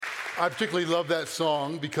I particularly love that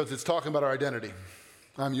song because it's talking about our identity.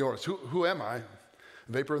 I'm yours. Who am I?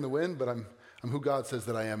 Vapor in the wind, but I'm who God says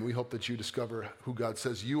that I am. We hope that you discover who God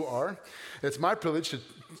says you are. It's my privilege to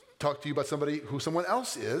talk to you about somebody who someone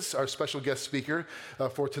else is, our special guest speaker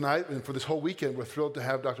for tonight and for this whole weekend. We're thrilled to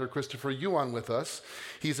have Dr. Christopher Yuan with us.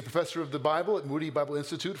 He's a professor of the Bible at Moody Bible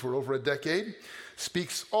Institute for over a decade,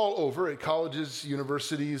 speaks all over at colleges,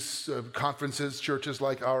 universities, conferences, churches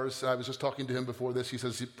like ours. I was just talking to him before this. He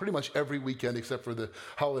says pretty much every weekend except for the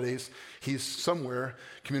holidays, he's somewhere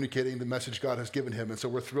communicating the message God has given him. And so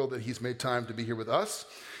we're thrilled that he's made time to be here with us.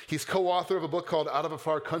 He's co-author of a book called Out of a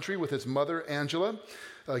Far Country with his mother, Angela,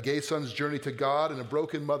 a gay son's journey to God and a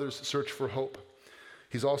broken mother's search for hope.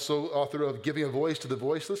 He's also author of Giving a Voice to the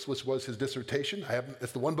Voiceless, which was his dissertation.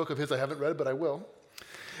 It's the one book of his I haven't read, but I will.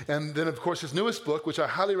 And then, of course, his newest book, which I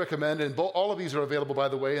highly recommend, and all of these are available, by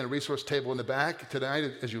the way, in a resource table in the back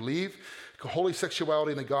tonight as you leave, Holy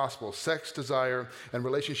Sexuality in the Gospel, Sex, Desire, and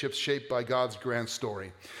Relationships Shaped by God's Grand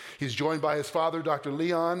Story. He's joined by his father, Dr.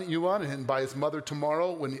 Leon Yuan, and by his mother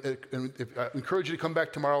tomorrow. I encourage you to come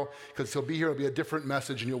back tomorrow because he'll be here. It'll be a different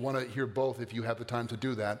message, and you'll want to hear both if you have the time to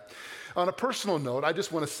do that. On a personal note, I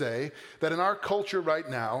just want to say that in our culture right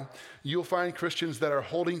now, you'll find Christians that are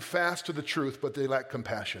holding fast to the truth, but they lack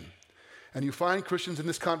compassion. And you find Christians in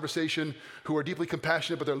this conversation who are deeply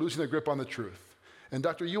compassionate, but they're losing their grip on the truth. And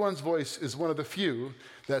Dr. Yuan's voice is one of the few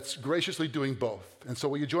that's graciously doing both. And so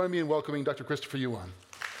will you join me in welcoming Dr. Christopher Yuan?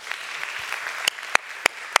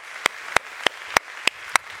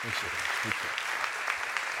 Thank you. Thank you.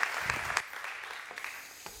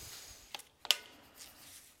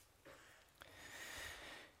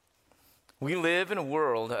 We live in a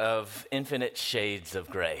world of infinite shades of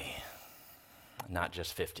gray, not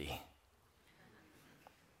just 50.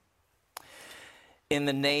 In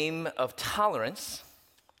the name of tolerance,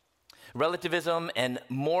 relativism and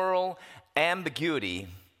moral ambiguity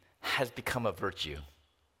has become a virtue.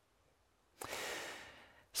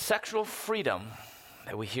 Sexual freedom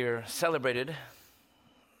that we hear celebrated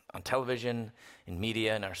on television, in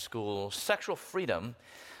media, in our schools, sexual freedom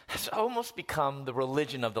has almost become the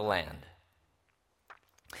religion of the land.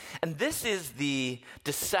 And this is the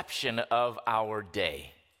deception of our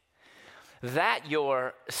day, that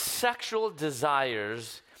your sexual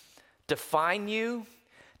desires define you,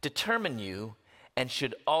 determine you, and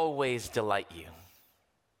should always delight you.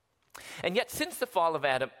 And yet, since the fall of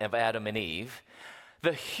Adam and Eve,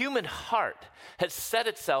 the human heart has set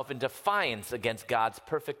itself in defiance against God's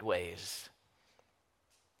perfect ways.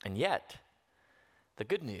 And yet, the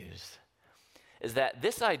good news is that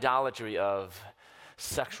this idolatry of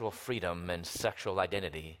sexual freedom and sexual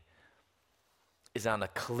identity is on a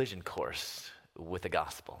collision course with the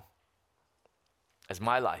gospel, as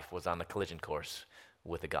my life was on a collision course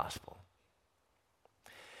with the gospel.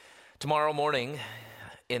 Tomorrow morning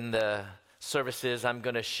in the services, I'm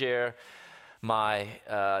going to share my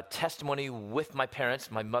testimony with my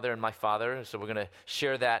parents, my mother and my father, so we're going to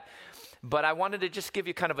share that. But I wanted to just give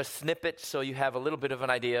you kind of a snippet so you have a little bit of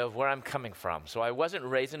an idea of where I'm coming from. So I wasn't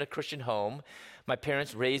raised in a Christian home. My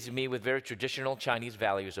parents raised me with very traditional Chinese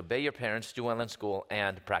values: obey your parents, do well in school,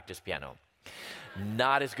 and practice piano.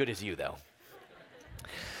 Not as good as you, though.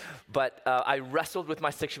 But I wrestled with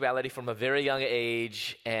my sexuality from a very young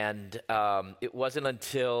age, and it wasn't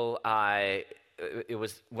until I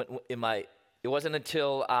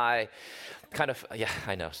kind of, yeah,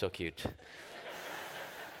 I know, so cute.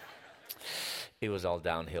 It was all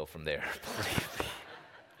downhill from there, believe me.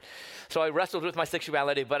 So I wrestled with my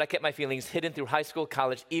sexuality, but I kept my feelings hidden through high school,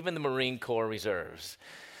 college, even the Marine Corps reserves.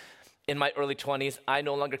 In my early 20s, I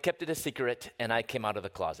no longer kept it a secret, and I came out of the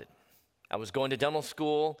closet. I was going to dental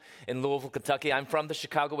school in Louisville, Kentucky. I'm from the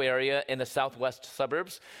Chicago area in the southwest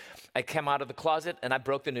suburbs. I came out of the closet, and I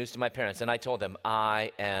broke the news to my parents, and I told them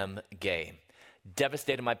I am gay.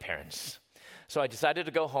 Devastated my parents. So I decided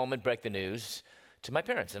to go home and break the news to my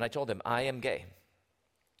parents, and I told them I am gay.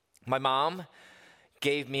 My mom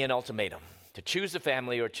gave me an ultimatum to choose the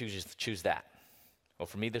family or choose that. Well,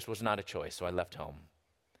 for me, this was not a choice, so I left home.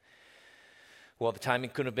 Well, the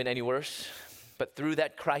timing couldn't have been any worse, but through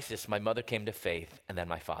that crisis, my mother came to faith, and then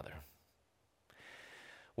my father.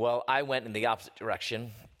 Well, I went in the opposite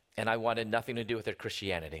direction, and I wanted nothing to do with their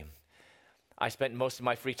Christianity. I spent most of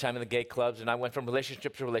my free time in the gay clubs, and I went from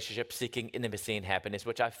relationship to relationship seeking intimacy and happiness,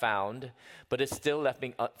 which I found, but it still left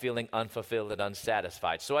me feeling unfulfilled and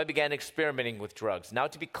unsatisfied. So I began experimenting with drugs. Now,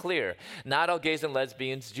 to be clear, not all gays and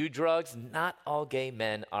lesbians do drugs. Not all gay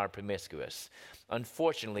men are promiscuous.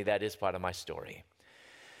 Unfortunately, that is part of my story.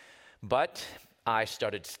 But I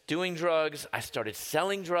started doing drugs. I started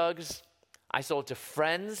selling drugs. I sold to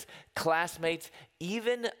friends, classmates,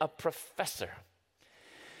 even a professor.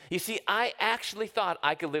 You see, I actually thought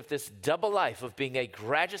I could live this double life of being a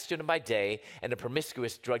graduate student by day and a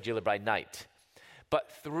promiscuous drug dealer by night.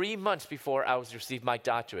 But 3 months before I was to receive my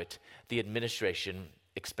doctorate, the administration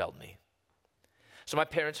expelled me. So my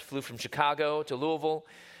parents flew from Chicago to Louisville,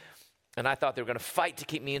 and I thought they were going to fight to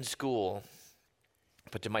keep me in school.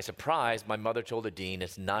 But to my surprise, my mother told the dean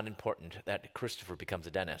it's not important that Christopher becomes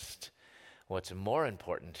a dentist. What's more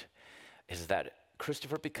important is that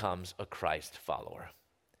Christopher becomes a Christ follower.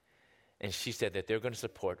 And she said that they're going to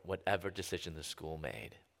support whatever decision the school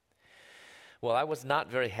made. Well, I was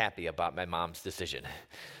not very happy about my mom's decision.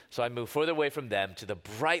 So I moved further away from them to the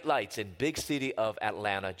bright lights in big city of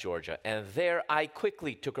Atlanta, Georgia. And there I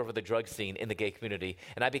quickly took over the drug scene in the gay community,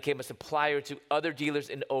 and I became a supplier to other dealers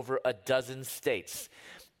in over a dozen states.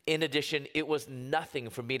 In addition, it was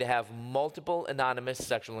nothing for me to have multiple anonymous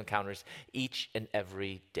sexual encounters each and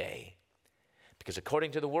every day. Because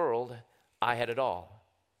according to the world, I had it all: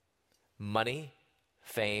 money,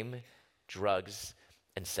 fame, drugs,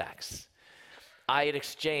 and sex. I had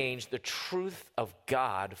exchanged the truth of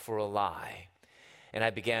God for a lie, and I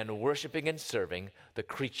began worshiping and serving the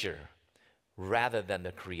creature rather than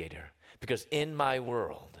the creator, because in my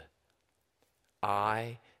world,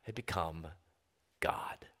 I had become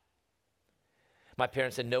God. My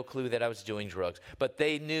parents had no clue that I was doing drugs, but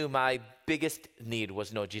they knew my biggest need was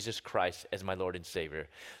to know Jesus Christ as my Lord and Savior.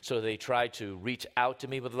 So they tried to reach out to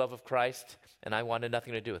me with the love of Christ, and I wanted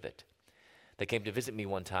nothing to do with it. They came to visit me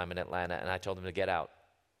one time in Atlanta, and I told them to get out.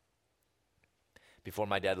 Before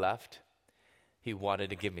my dad left, he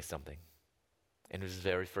wanted to give me something, and it was his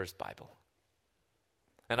very first Bible.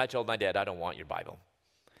 And I told my dad, I don't want your Bible.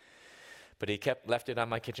 But he left it on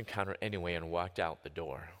my kitchen counter anyway and walked out the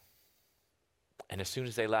door. And as soon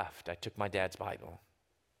as they left, I took my dad's Bible,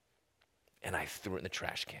 and I threw it in the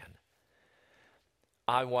trash can.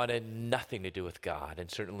 I wanted nothing to do with God,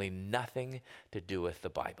 and certainly nothing to do with the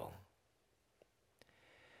Bible.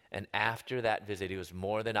 And after that visit, it was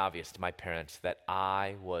more than obvious to my parents that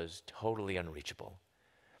I was totally unreachable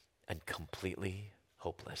and completely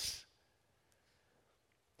hopeless.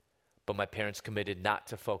 But my parents committed not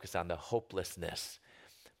to focus on the hopelessness,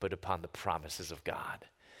 but upon the promises of God.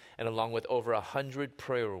 And along with over 100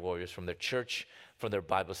 prayer warriors from their church, from their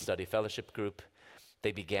Bible study fellowship group,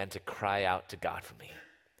 they began to cry out to God for me.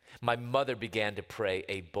 My mother began to pray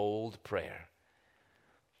a bold prayer.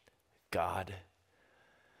 God,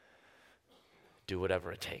 do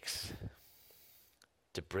whatever it takes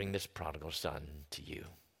to bring this prodigal son to you.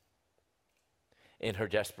 In her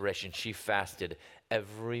desperation, she fasted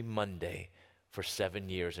every Monday for 7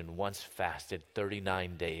 years and once fasted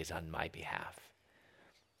 39 days on my behalf.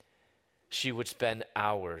 She would spend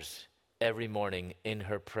hours every morning in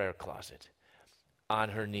her prayer closet, on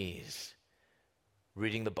her knees,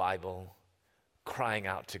 reading the Bible, crying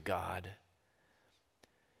out to God.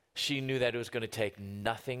 She knew that it was going to take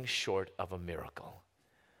nothing short of a miracle.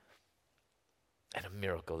 And a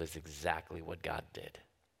miracle is exactly what God did.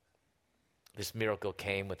 This miracle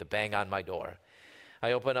came with a bang on my door.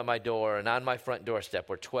 I opened up my door, and on my front doorstep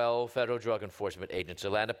were 12 federal drug enforcement agents,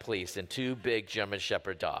 Atlanta police, and 2 big German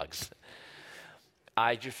Shepherd dogs.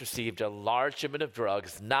 I just received a large shipment of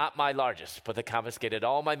drugs, not my largest, but they confiscated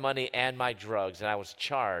all my money and my drugs, and I was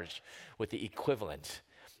charged with the equivalent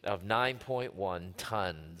of 9.1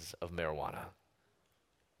 tons of marijuana.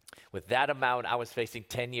 With that amount, I was facing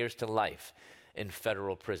 10 years to life in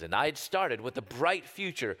federal prison. I had started with a bright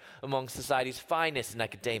future among society's finest in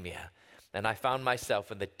academia, and I found myself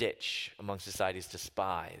in the ditch among society's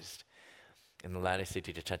despised in the Atlantic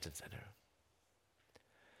City Detention Center.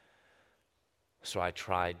 So I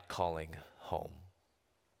tried calling home,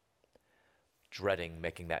 dreading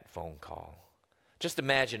making that phone call, just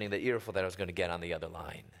imagining the earful that I was going to get on the other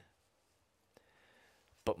line.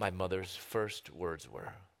 But my mother's first words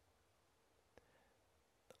were,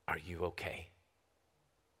 "Are you okay?"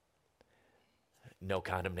 No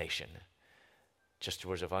condemnation, just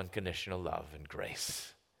words of unconditional love and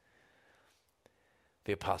grace.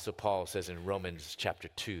 The Apostle Paul says in Romans chapter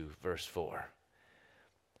 2, verse 4,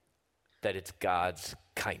 that it's God's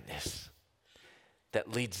kindness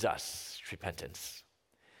that leads us to repentance.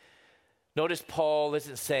 Notice Paul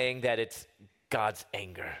isn't saying that it's God's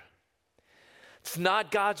anger. It's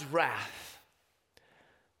not God's wrath,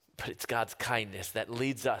 but it's God's kindness that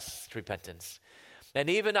leads us to repentance. And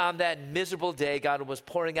even on that miserable day, God was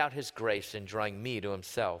pouring out his grace and drawing me to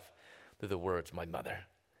himself through the words of my mother.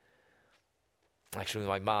 Actually,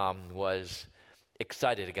 my mom was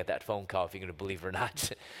excited to get that phone call, if you're going to believe it or not,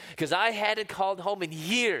 because I hadn't called home in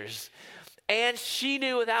years. And she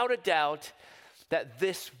knew without a doubt that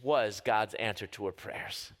this was God's answer to her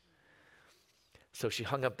prayers. So she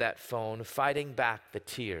hung up that phone, fighting back the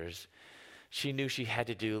tears. She knew she had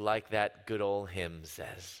to do like that good old hymn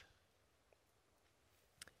says.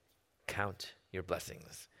 Count your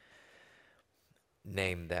blessings.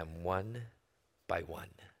 Name them one by one.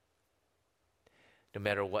 No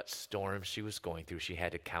matter what storm she was going through, she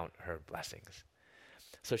had to count her blessings.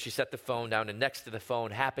 So she set the phone down, and next to the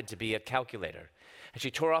phone happened to be a calculator. And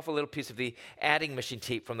she tore off a little piece of the adding machine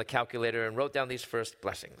tape from the calculator and wrote down these first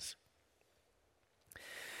blessings.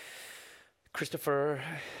 Christopher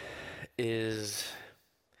is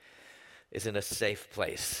in a safe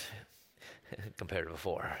place compared to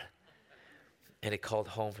before. And he called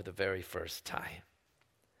home for the very first time.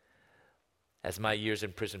 As my years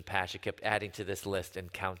in prison passed, she kept adding to this list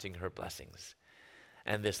and counting her blessings.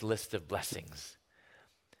 And this list of blessings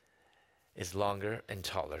is longer and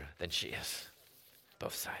taller than she is.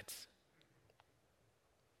 Both sides.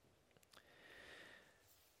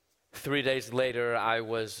 3 days later, I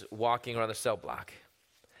was walking around the cell block.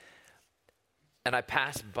 And I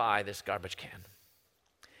passed by this garbage can.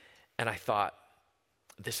 And I thought,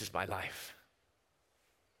 this is my life.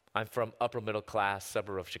 I'm from upper middle class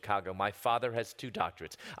suburb of Chicago. My father has 2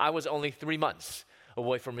 doctorates. I was only 3 months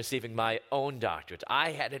away from receiving my own doctorate.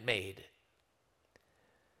 I had it made.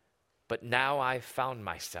 But now I found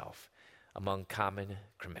myself among common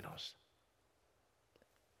criminals.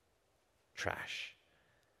 Trash.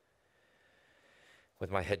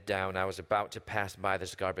 With my head down, I was about to pass by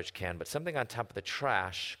this garbage can, but something on top of the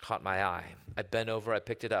trash caught my eye. I bent over, I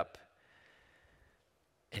picked it up,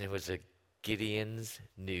 and it was a Gideon's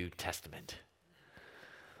New Testament.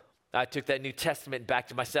 I took that New Testament back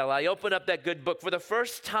to my cell. I opened up that good book. For the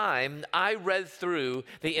first time, I read through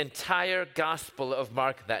the entire Gospel of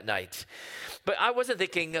Mark that night. But I wasn't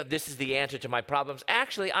thinking, this is the answer to my problems.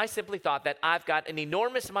 Actually, I simply thought that I've got an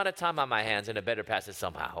enormous amount of time on my hands and I better pass it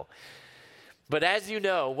somehow. But as you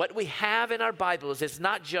know, what we have in our Bibles is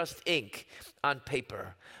not just ink on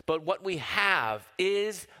paper, but what we have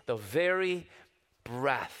is the very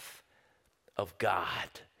breath of God.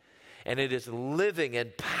 And it is living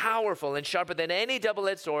and powerful and sharper than any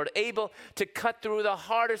double-edged sword, able to cut through the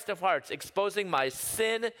hardest of hearts, exposing my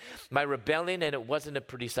sin, my rebellion, and it wasn't a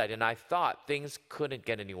pretty sight. And I thought things couldn't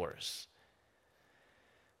get any worse.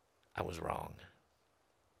 I was wrong.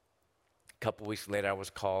 A couple weeks later, I was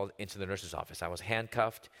called into the nurse's office. I was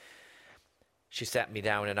handcuffed. She sat me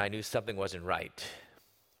down, and I knew something wasn't right.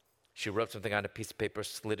 She wrote something on a piece of paper,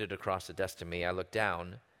 slid it across the desk to me. I looked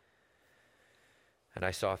down, and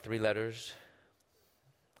I saw 3 letters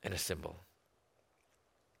and a symbol.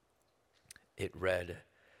 It read,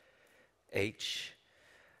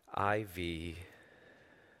 HIV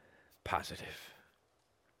positive.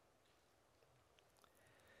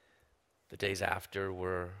 The days after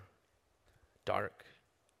were dark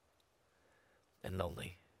and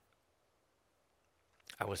lonely.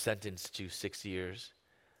 I was sentenced to 6 years,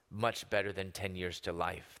 much better than 10 years to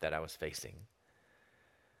life that I was facing.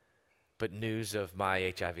 But news of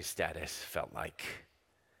my HIV status felt like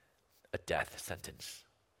a death sentence.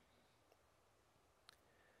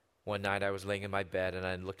 One night I was laying in my bed and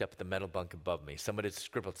I looked up at the metal bunk above me. Someone had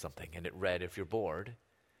scribbled something and it read, if you're bored,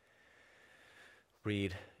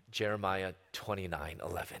 read Jeremiah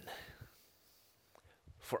 29:11.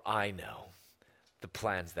 For I know the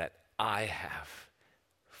plans that I have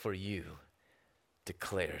for you,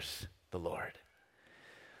 declares the Lord.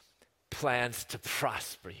 Plans to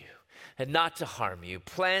prosper you and not to harm you.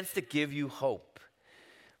 Plans to give you hope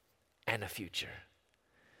and a future.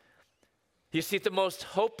 You see, at the most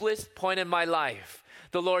hopeless point in my life,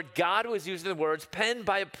 the Lord God was using the words penned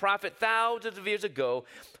by a prophet thousands of years ago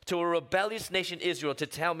to a rebellious nation, Israel, to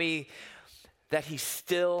tell me that he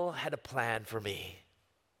still had a plan for me.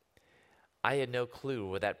 I had no clue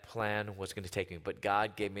where that plan was going to take me, but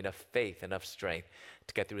God gave me enough faith, enough strength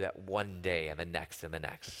to get through that one day and the next and the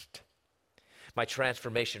next. My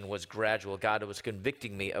transformation was gradual. God was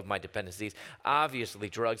convicting me of my dependencies, obviously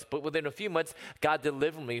drugs, but within a few months, God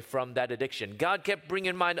delivered me from that addiction. God kept bringing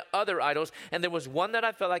in mind other idols, and there was one that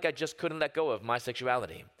I felt like I just couldn't let go of, my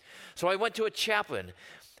sexuality. So I went to a chaplain,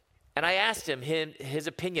 and I asked him his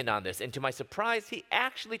opinion on this, and to my surprise, he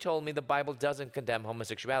actually told me the Bible doesn't condemn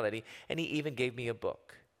homosexuality, and he even gave me a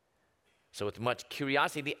book. So with much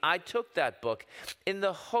curiosity, I took that book in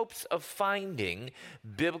the hopes of finding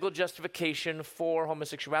biblical justification for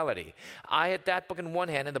homosexuality. I had that book in one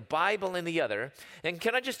hand and the Bible in the other. And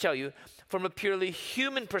can I just tell you, from a purely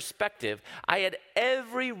human perspective, I had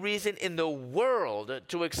every reason in the world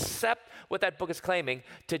to accept what that book is claiming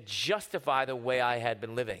to justify the way I had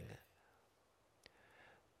been living.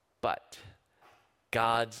 But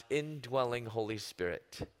God's indwelling Holy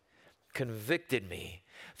Spirit convicted me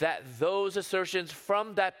that those assertions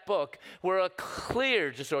from that book were a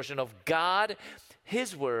clear distortion of God,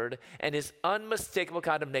 His Word, and His unmistakable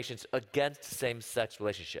condemnations against same-sex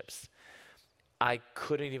relationships. I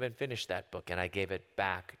couldn't even finish that book, and I gave it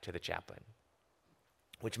back to the chaplain,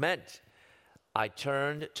 which meant I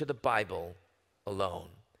turned to the Bible alone.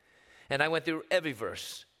 And I went through every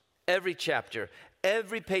verse, every chapter,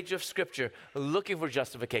 every page of Scripture looking for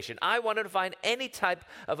justification. I wanted to find any type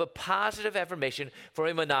of a positive affirmation for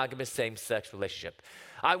a monogamous same-sex relationship.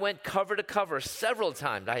 I went cover to cover several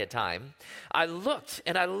times. I had time. I looked,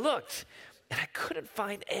 and I couldn't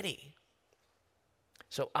find any.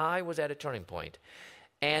 So I was at a turning point,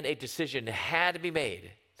 and a decision had to be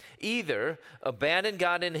made. Either abandon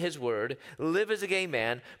God and His Word, live as a gay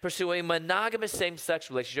man, pursue a monogamous same-sex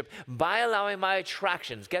relationship by allowing my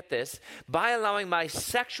attractions, get this, by allowing my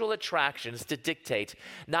sexual attractions to dictate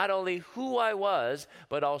not only who I was,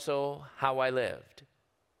 but also how I lived.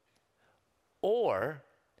 Or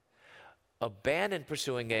abandon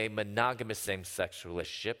pursuing a monogamous same-sex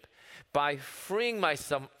relationship by freeing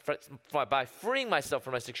myself from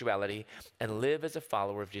my sexuality and live as a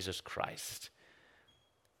follower of Jesus Christ.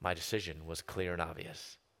 My decision was clear and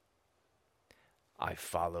obvious. I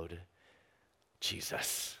followed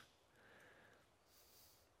Jesus.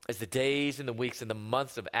 As the days and the weeks and the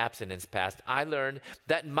months of abstinence passed, I learned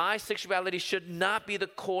that my sexuality should not be the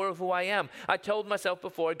core of who I am. I told myself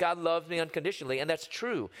before, God loves me unconditionally, and that's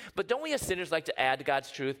true. But don't we as sinners like to add to God's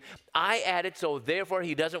truth? I added, so therefore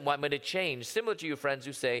He doesn't want me to change. Similar to you friends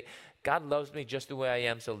who say, God loves me just the way I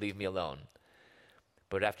am, so leave me alone.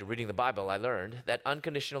 But after reading the Bible, I learned that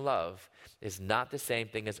unconditional love is not the same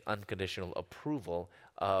thing as unconditional approval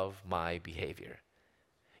of my behavior.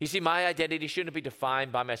 You see, my identity shouldn't be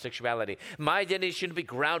defined by my sexuality. My identity shouldn't be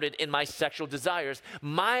grounded in my sexual desires.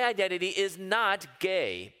 My identity is not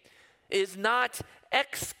gay, is not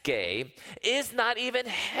ex-gay, is not even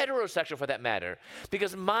heterosexual for that matter.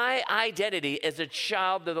 Because my identity as a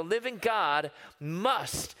child of the living God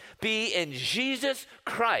must be in Jesus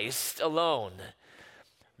Christ alone.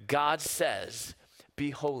 God says, be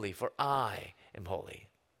holy, for I am holy.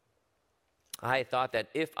 I thought that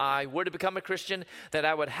if I were to become a Christian, that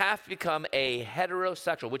I would have to become a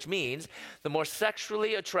heterosexual, which means the more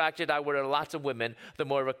sexually attracted I were to lots of women, the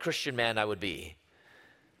more of a Christian man I would be.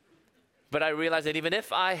 But I realized that even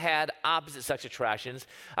if I had opposite sex attractions,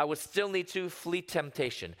 I would still need to flee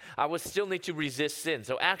temptation. I would still need to resist sin.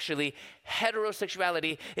 So actually,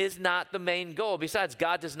 heterosexuality is not the main goal. Besides,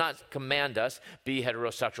 God does not command us, be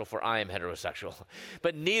heterosexual, for I am heterosexual.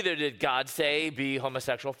 But neither did God say, be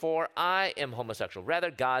homosexual, for I am homosexual.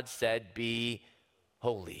 Rather, God said, be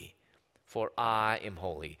holy, for I am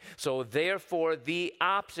holy. So therefore, the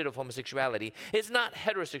opposite of homosexuality is not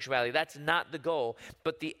heterosexuality. That's not the goal.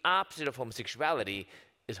 But the opposite of homosexuality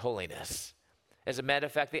is holiness. As a matter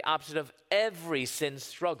of fact, the opposite of every sin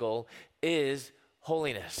struggle is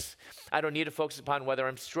holiness. I don't need to focus upon whether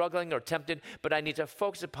I'm struggling or tempted, but I need to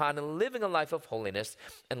focus upon living a life of holiness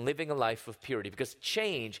and living a life of purity, because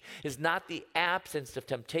change is not the absence of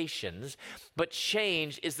temptations, but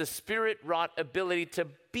change is the Spirit-wrought ability to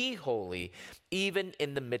be holy even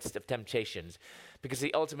in the midst of temptations. Because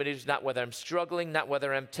the ultimate issue is not whether I'm struggling, not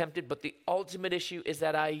whether I'm tempted, but the ultimate issue is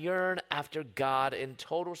that I yearn after God in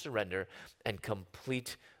total surrender and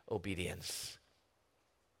complete obedience.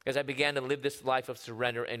 As I began to live this life of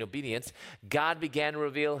surrender and obedience, God began to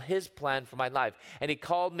reveal His plan for my life. And He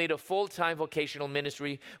called me to full-time vocational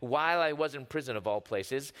ministry while I was in prison, of all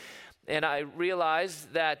places. And I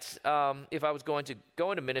realized that if I was going to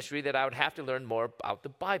go into ministry, that I would have to learn more about the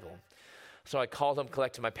Bible. So I called home,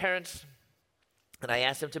 collected my parents, and I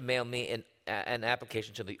asked them to mail me an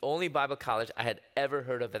application to the only Bible college I had ever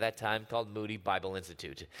heard of at that time, called Moody Bible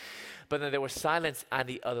Institute. But then there was silence on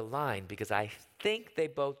the other line because I think they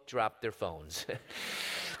both dropped their phones.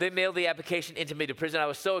 They mailed the application into me to prison. I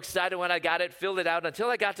was so excited when I got it, filled it out, until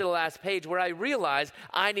I got to the last page where I realized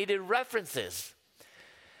I needed references.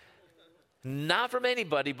 Not from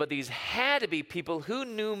anybody, but these had to be people who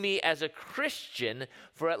knew me as a Christian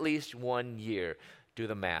for at least 1 year. Do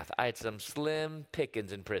the math. I had some slim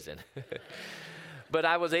pickings in prison. But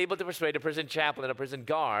I was able to persuade a prison chaplain, a prison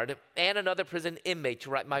guard, and another prison inmate to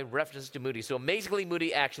write my references to Moody. So amazingly,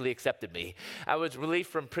 Moody actually accepted me. I was released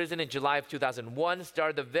from prison in July of 2001,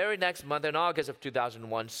 started the very next month in August of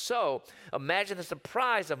 2001. So imagine the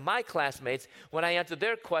surprise of my classmates when I answered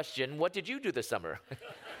their question, what did you do this summer?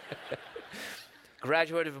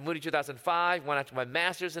 Graduated from Moody 2005, went after my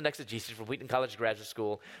master's in exegesis from Wheaton College Graduate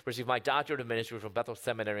School, received my doctorate of ministry from Bethel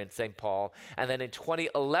Seminary in St. Paul, and then in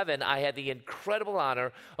 2011, I had the incredible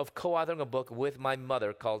honor of co-authoring a book with my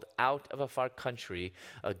mother called Out of a Far Country,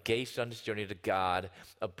 A Gay Son's Journey to God,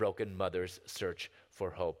 A Broken Mother's Search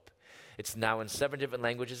for Hope. It's now in 7 different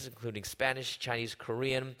languages, including Spanish, Chinese,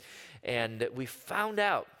 Korean, and we found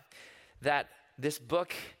out that this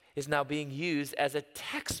book is now being used as a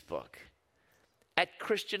textbook at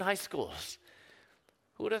Christian high schools.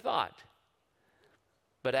 Who would have thought?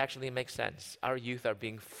 But actually it makes sense. Our youth are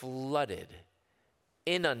being flooded,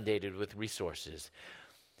 inundated with resources.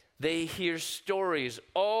 They hear stories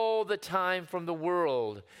all the time from the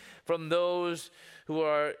world, from those who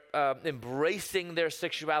are embracing their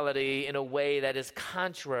sexuality in a way that is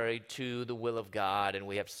contrary to the will of God, and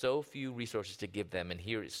we have so few resources to give them, and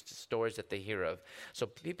here is stories that they hear of. So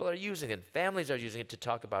people are using it, families are using it to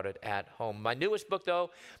talk about it at home. My newest book,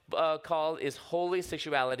 though, called is Holy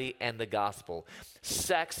Sexuality and the Gospel,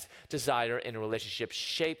 Sex, Desire, and Relationships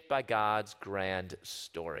Shaped by God's Grand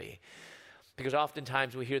Story. Because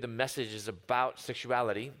oftentimes we hear the messages about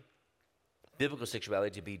sexuality, biblical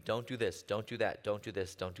sexuality, to be don't do this, don't do that, don't do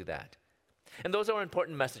this, don't do that. And those are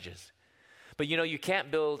important messages. But you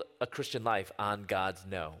can't build a Christian life on God's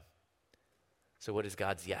no. So what is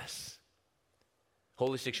God's yes?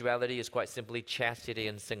 Holy sexuality is quite simply chastity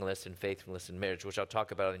and singleness and faithfulness in marriage, which I'll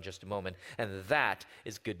talk about in just a moment. And that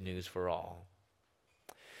is good news for all.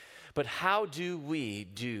 But how do we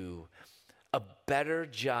do a better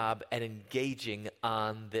job at engaging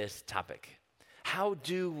on this topic? How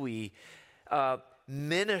do we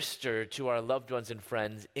minister to our loved ones and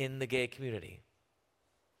friends in the gay community?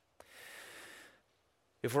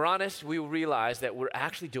 If we're honest, we will realize that we're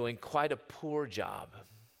actually doing quite a poor job.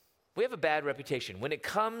 We have a bad reputation. When it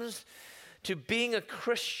comes to being a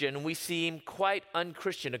Christian, we seem quite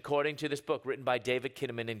unchristian, according to this book written by David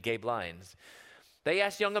Kinnaman and Gabe Lyons. They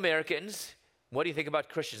asked young Americans, what do you think about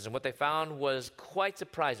Christians? And what they found was quite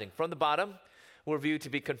surprising. From the bottom, we're viewed to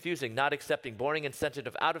be confusing, not accepting, boring,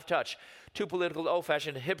 insensitive, out of touch, too political,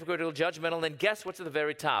 old-fashioned, hypocritical, judgmental, and guess what's at the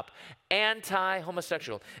very top?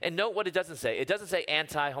 Anti-homosexual. And note what it doesn't say. It doesn't say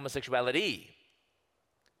anti-homosexuality.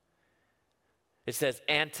 It says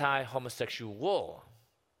anti-homosexual.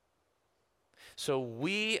 So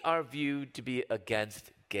we are viewed to be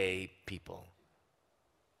against gay people.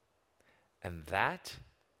 And that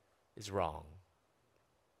is wrong.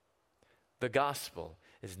 The gospel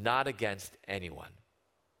is not against anyone.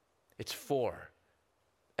 It's for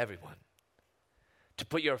everyone. To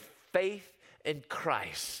put your faith in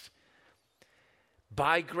Christ,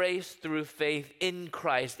 by grace through faith in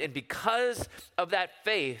Christ, and because of that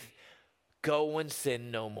faith, go and sin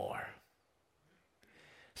no more.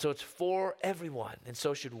 So it's for everyone, and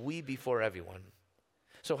so should we be for everyone.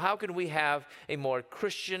 So how can we have a more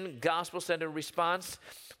Christian, gospel-centered response?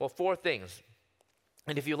 Well, 4 things.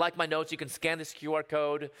 And if you like my notes, you can scan this QR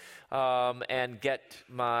code and get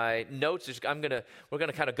my notes. We're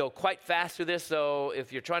gonna kind of go quite fast through this. So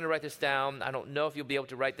if you're trying to write this down, I don't know if you'll be able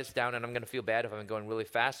to write this down, and I'm gonna feel bad if I'm going really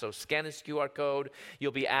fast. So scan this QR code.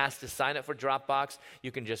 You'll be asked to sign up for Dropbox.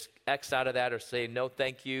 You can just X out of that or say no,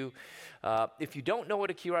 thank you. If you don't know what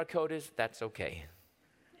a QR code is, that's okay.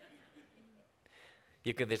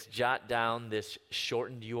 You can just jot down this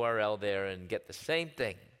shortened URL there and get the same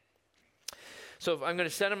thing. So I'm going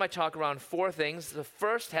to center my talk around 4 things. The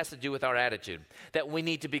first has to do with our attitude, that we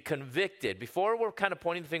need to be convicted. Before we're kind of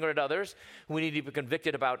pointing the finger at others, we need to be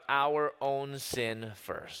convicted about our own sin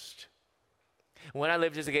first. When I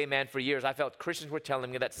lived as a gay man for years, I felt Christians were telling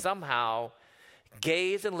me that somehow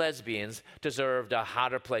gays and lesbians deserved a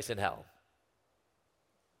hotter place in hell.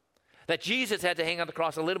 That Jesus had to hang on the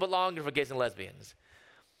cross a little bit longer for gays and lesbians,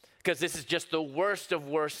 because this is just the worst of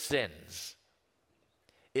worst sins.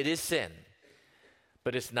 It is sin.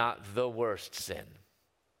 But it's not the worst sin.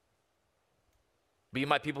 But you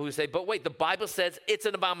might people who say, but wait, the Bible says it's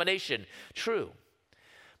an abomination. True.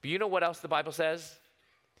 But you know what else the Bible says?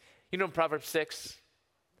 You know in Proverbs 6,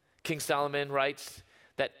 King Solomon writes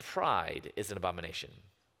that pride is an abomination.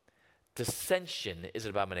 Dissension is an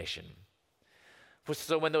abomination.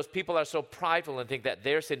 So when those people are so prideful and think that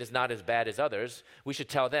their sin is not as bad as others, we should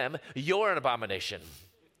tell them, you're an abomination.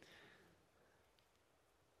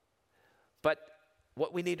 But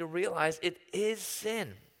what we need to realize, it is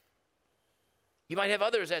sin. You might have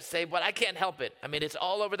others that say, but I can't help it. I mean, it's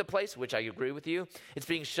all over the place, which I agree with you. It's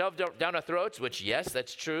being shoved down our throats, which, yes,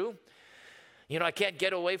 that's true. I can't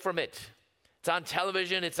get away from it. It's on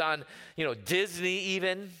television. It's on, Disney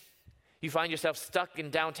even. You find yourself stuck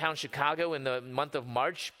in downtown Chicago in the month of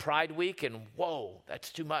March, Pride Week, and whoa,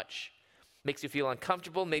 that's too much. makes you feel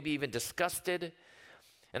uncomfortable, maybe even disgusted.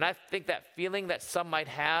 And I think that feeling that some might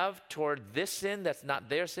have toward this sin that's not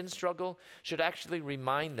their sin struggle should actually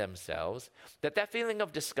remind themselves that that feeling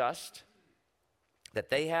of disgust that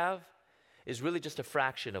they have is really just a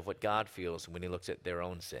fraction of what God feels when he looks at their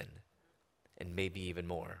own sin, and maybe even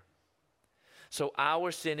more. So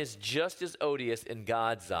our sin is just as odious in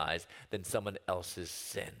God's eyes than someone else's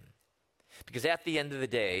sin. Because at the end of the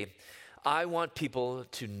day, I want people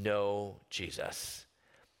to know Jesus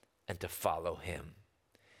and to follow him.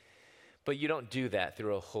 But you don't do that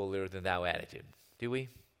through a holier-than-thou attitude, do we?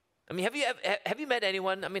 I mean, have you met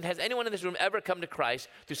anyone? I mean, has anyone in this room ever come to Christ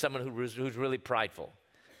through someone who's really prideful?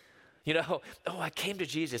 You know, oh, I came to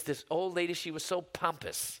Jesus. This old lady, she was so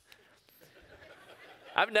pompous.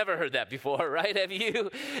 I've never heard that before, right? Have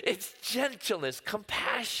you? It's gentleness,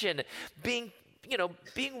 compassion, being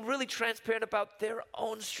really transparent about their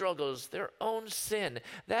own struggles, their own sin.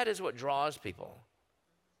 That is what draws people.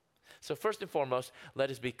 So first and foremost, let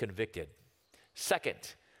us be convicted.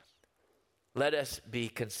 Second, let us be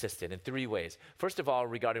consistent in 3 ways. First of all,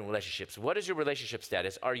 regarding relationships. What is your relationship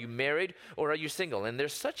status? Are you married or are you single? And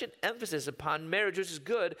there's such an emphasis upon marriage, which is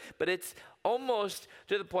good, but it's almost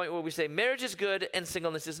to the point where we say marriage is good and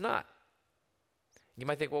singleness is not. You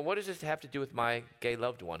might think, well, what does this have to do with my gay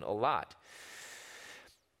loved one? A lot.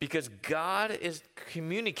 Because God is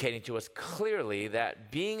communicating to us clearly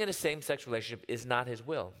that being in a same-sex relationship is not his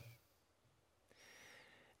will.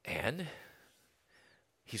 And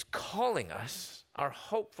he's calling us, our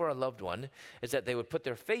hope for a loved one is that they would put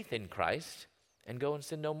their faith in Christ and go and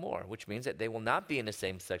sin no more, which means that they will not be in a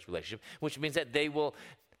same-sex relationship, which means that they will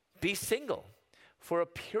be single for a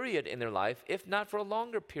period in their life, if not for a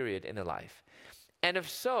longer period in their life. And if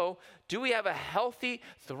so, do we have a healthy,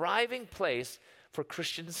 thriving place for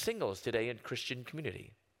Christian singles today in Christian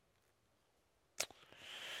community?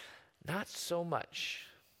 Not so much.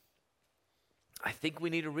 I think we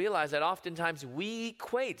need to realize that oftentimes we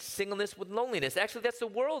equate singleness with loneliness. Actually, that's the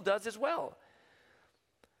world does as well.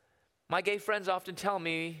 My gay friends often tell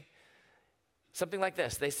me something like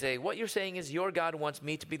this. They say, what you're saying is your God wants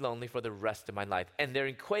me to be lonely for the rest of my life. And they're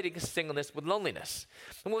equating singleness with loneliness.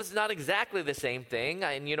 Well, it's not exactly the same thing.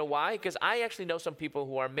 And you know why? Because I actually know some people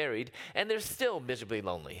who are married and they're still miserably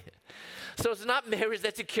lonely. So it's not marriage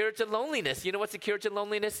that's a cure to loneliness. You know what's a cure to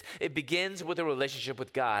loneliness? It begins with a relationship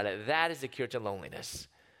with God. That is a cure to loneliness.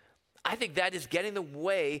 I think that is getting in the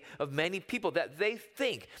way of many people, that they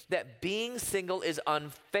think that being single is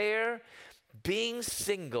unfair. Being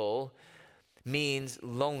single means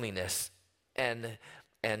loneliness and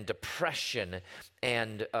depression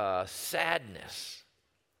and sadness.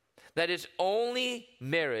 That it's only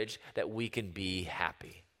marriage that we can be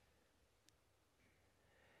happy.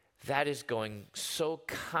 That is going so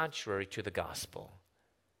contrary to the gospel.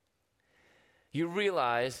 You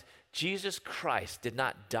realize Jesus Christ did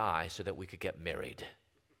not die so that we could get married.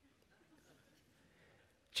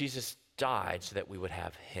 Jesus died so that we would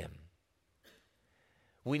have him.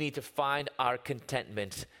 We need to find our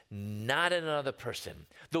contentment not in another person.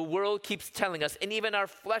 The world keeps telling us, and even our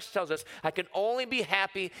flesh tells us, I can only be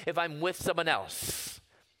happy if I'm with someone else.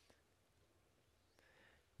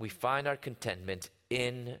 We find our contentment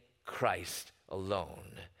in Christ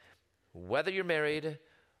alone, whether you're married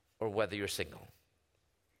or whether you're single.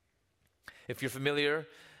 If you're familiar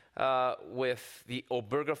with the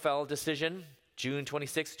Obergefell decision, June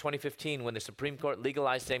 26, 2015, when the Supreme Court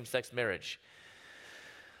legalized same-sex marriage.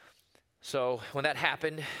 So when that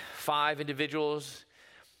happened, 5 individuals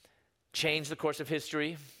changed the course of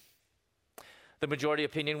history. The majority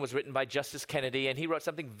opinion was written by Justice Kennedy, and he wrote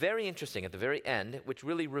something very interesting at the very end, which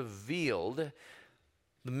really revealed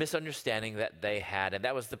the misunderstanding that they had. And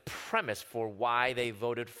that was the premise for why they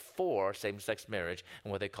voted for same-sex marriage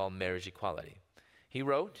and what they call marriage equality. He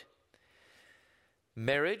wrote,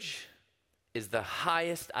 marriage is the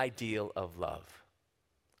highest ideal of love.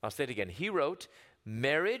 I'll say it again. He wrote,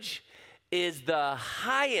 marriage is the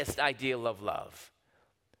highest ideal of love.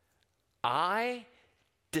 I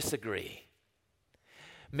disagree.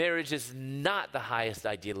 Marriage is not the highest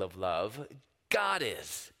ideal of love. God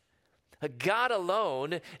is. God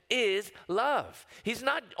alone is love. He's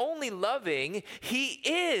not only loving, he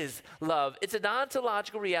is love. It's an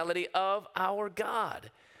ontological reality of our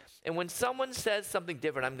God. And when someone says something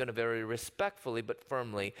different, I'm going to very respectfully but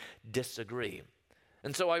firmly disagree.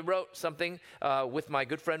 And so I wrote something with my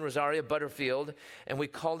good friend Rosaria Butterfield, and we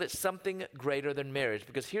called it Something Greater Than Marriage,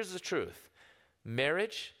 because here's the truth.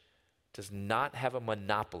 Marriage does not have a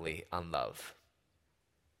monopoly on love.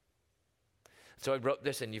 So I wrote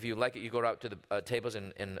this, and if you like it, you go out to the tables,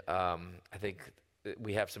 and I think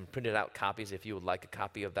we have some printed out copies if you would like a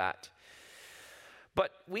copy of that.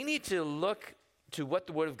 But we need to look to what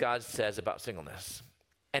the Word of God says about singleness.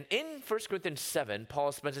 And in 1 Corinthians 7,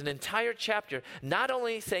 Paul spends an entire chapter not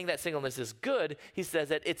only saying that singleness is good, he says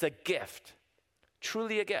that it's a gift,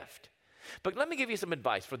 truly a gift. But let me give you some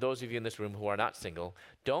advice for those of you in this room who are not single.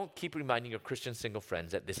 Don't keep reminding your Christian single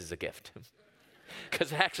friends that this is a gift.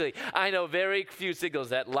 Because actually, I know very few singles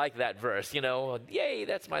that like that verse. Yay,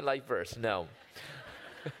 that's my life verse. No.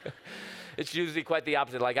 It's usually quite the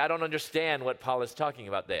opposite. Like, I don't understand what Paul is talking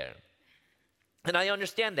about there. And I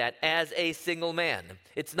understand that as a single man.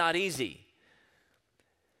 It's not easy.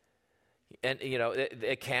 And,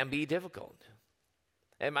 it can be difficult.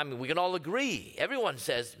 And I mean, we can all agree. Everyone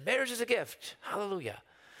says marriage is a gift. Hallelujah.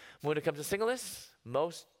 When it comes to singleness,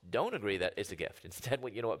 most don't agree that it's a gift. Instead,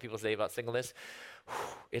 what people say about singleness?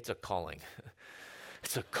 It's a calling.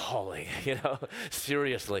 It's a calling,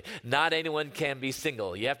 seriously. Not anyone can be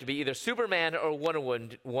single. You have to be either Superman or Wonder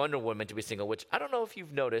Woman to be single, which I don't know if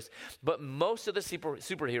you've noticed, but most of the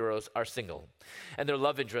superheroes are single, and their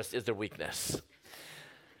love interest is their weakness.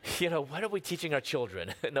 What are we teaching our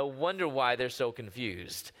children? No wonder why they're so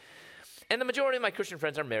confused. And the majority of my Christian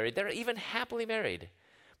friends are married. They're even happily married.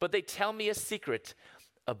 But they tell me a secret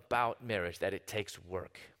about marriage, that it takes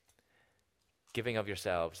work. Giving of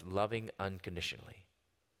yourselves, loving unconditionally.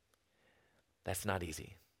 That's not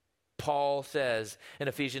easy. Paul says in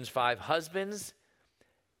Ephesians 5, husbands,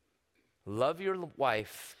 love your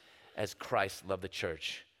wife as Christ loved the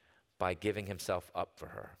church by giving himself up for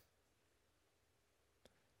her.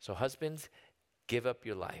 So husbands, give up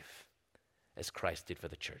your life as Christ did for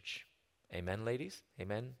the church. Amen, ladies?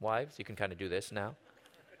 Amen, wives? You can kind of do this now.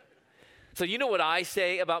 So you know what I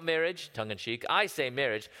say about marriage? Tongue in cheek. I say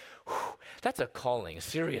marriage, that's a calling,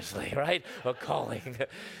 seriously, right? A calling.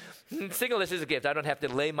 Singleness is a gift. I don't have to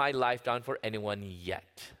lay my life down for anyone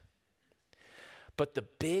yet. But the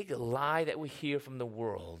big lie that we hear from the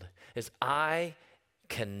world is I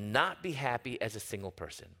cannot be happy as a single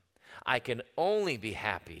person. I can only be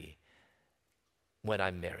happy when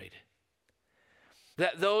I'm married.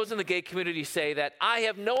 That those in the gay community say that I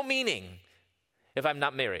have no meaning if I'm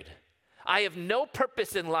not married. I have no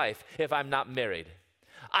purpose in life if I'm not married.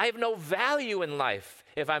 I have no value in life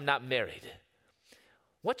if I'm not married.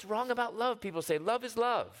 What's wrong about love? People say love is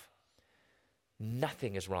love.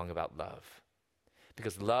 Nothing is wrong about love,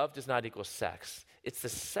 because love does not equal sex. It's the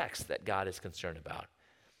sex that God is concerned about.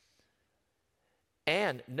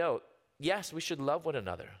 And note, yes, we should love one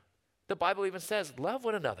another. The Bible even says love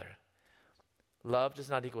one another. Love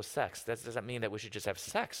does not equal sex. That doesn't mean that we should just have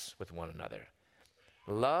sex with one another.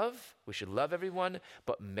 Love, we should love everyone,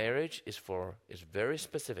 but marriage is very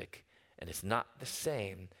specific, and it's not the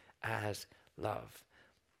same as love.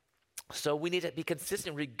 So we need to be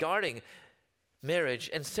consistent regarding marriage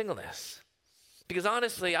and singleness. Because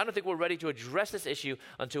honestly, I don't think we're ready to address this issue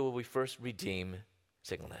until we first redeem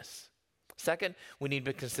singleness. Second, we need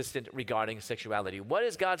to be consistent regarding sexuality. What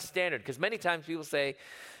is God's standard? Because many times people say,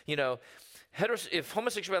 if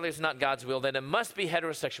homosexuality is not God's will, then it must be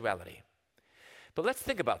heterosexuality. But let's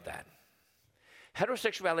think about that.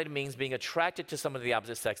 Heterosexuality means being attracted to someone of the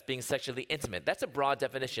opposite sex, being sexually intimate. That's a broad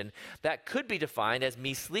definition that could be defined as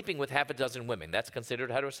me sleeping with half a dozen women. That's considered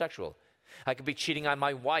heterosexual. I could be cheating on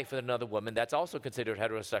my wife with another woman. That's also considered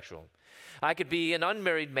heterosexual. I could be an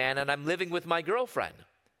unmarried man and I'm living with my girlfriend.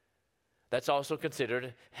 That's also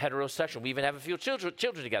considered heterosexual. We even have a few children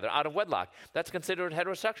together out of wedlock. That's considered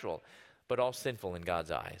heterosexual, but all sinful in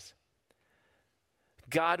God's eyes.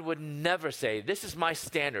 God would never say, this is my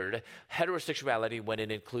standard, heterosexuality, when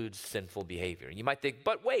it includes sinful behavior. You might think,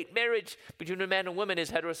 but wait, marriage between a man and woman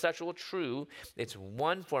is heterosexual. True, it's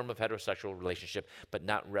one form of heterosexual relationship, but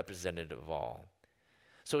not representative of all.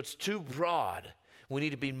 So it's too broad. We need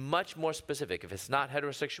to be much more specific. If it's not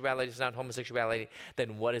heterosexuality, it's not homosexuality,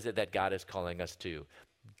 then what is it that God is calling us to?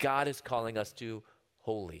 God is calling us to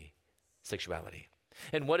holy sexuality.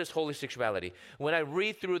 And what is holy sexuality? When I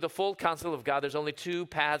read through the full counsel of God, there's only two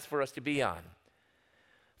paths for us to be on.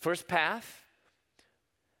 First path,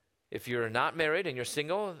 if you're not married and you're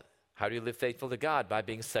single, how do you live faithful to God? By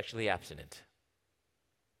being sexually abstinent.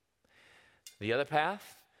 The other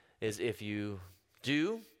path is if you're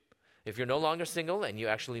no longer single and you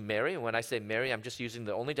actually marry, and when I say marry, I'm just using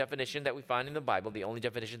the only definition that we find in the Bible, the only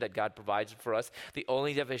definition that God provides for us, the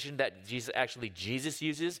only definition that Jesus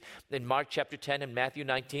uses in Mark chapter 10 and Matthew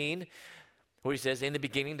 19, where he says, in the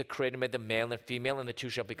beginning, the Creator made them male and female, and the two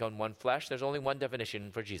shall become one flesh. There's only one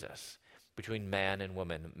definition for Jesus, between man and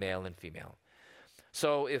woman, male and female.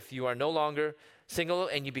 So if you are no longer single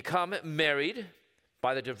and you become married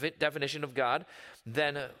by the definition of God,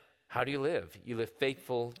 then how do you live? You live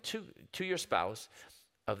faithful to your spouse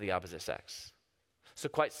of the opposite sex. So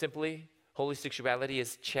quite simply, holy sexuality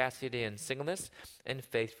is chastity in singleness and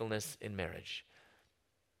faithfulness in marriage.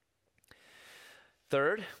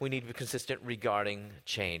 Third, we need to be consistent regarding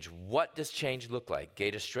change. What does change look like? Gay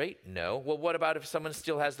to straight? No. Well, what about if someone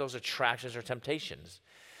still has those attractions or temptations?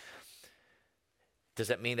 Does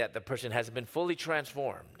that mean that the person hasn't been fully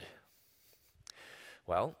transformed?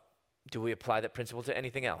 Well, do we apply that principle to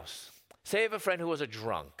anything else? Say I have a friend who was a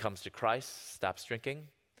drunk, comes to Christ, stops drinking,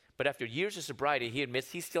 but after years of sobriety, he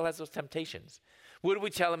admits he still has those temptations. Would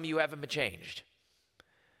we tell him you haven't been changed?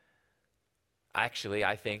 Actually,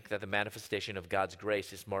 I think that the manifestation of God's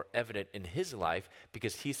grace is more evident in his life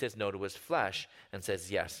because he says no to his flesh and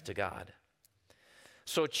says yes to God.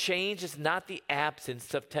 So change is not the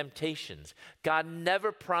absence of temptations. God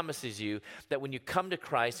never promises you that when you come to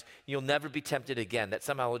Christ, you'll never be tempted again, that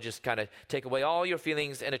somehow will just kind of take away all your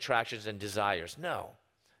feelings and attractions and desires. No.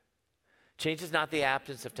 Change is not the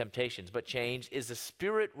absence of temptations, but change is the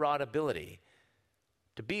spirit-wrought ability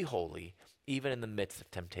to be holy even in the midst of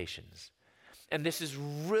temptations. And this is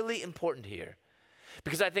really important here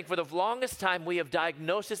because I think for the longest time we have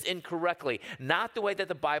diagnosed this incorrectly, not the way that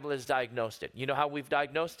the Bible has diagnosed it. You know how we've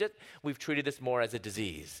diagnosed it? We've treated this more as a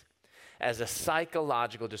disease, as a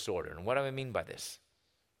psychological disorder. And what do I mean by this?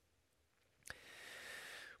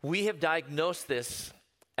 We have diagnosed this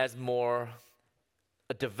as more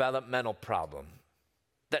a developmental problem,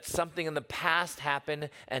 that something in the past happened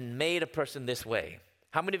and made a person this way.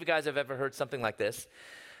 How many of you guys have ever heard something like this?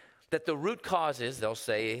 That the root causes, they'll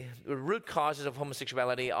say, the root causes of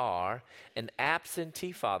homosexuality are an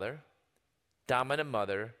absentee father, dominant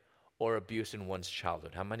mother, or abuse in one's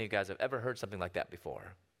childhood. How many of you guys have ever heard something like that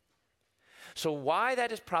before? So why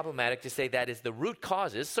that is problematic to say that is the root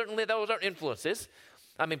causes, certainly those are influences.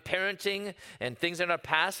 I mean, parenting and things in our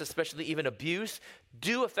past, especially even abuse,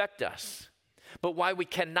 do affect us. But why we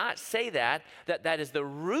cannot say that is the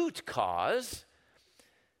root cause,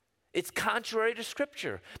 it's contrary to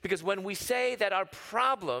Scripture. Because when we say that our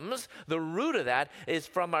problems, the root of that is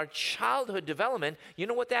from our childhood development, you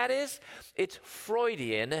know what that is? It's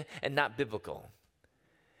Freudian and not biblical.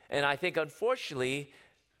 And I think, unfortunately,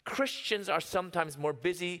 Christians are sometimes more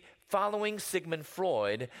busy following Sigmund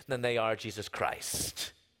Freud than they are Jesus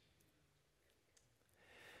Christ.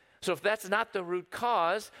 So if that's not the root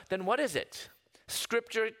cause, then what is it?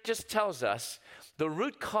 Scripture just tells us the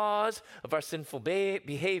root cause of our sinful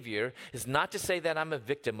behavior is not to say that I'm a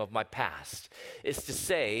victim of my past. It's to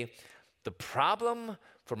say the problem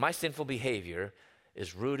for my sinful behavior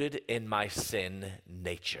is rooted in my sin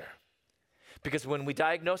nature. Because when we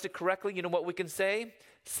diagnose it correctly, you know what we can say?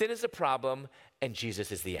 Sin is a problem and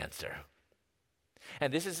Jesus is the answer.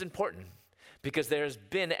 And this is important because there's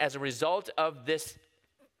been, as a result of this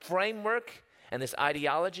framework and this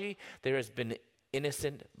ideology, there has been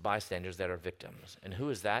innocent bystanders that are victims. And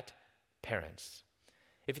who is that? Parents.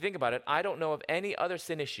 If you think about it, I don't know of any other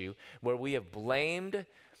sin issue where we have blamed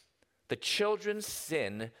the children's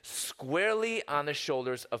sin squarely on the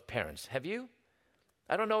shoulders of parents. Have you?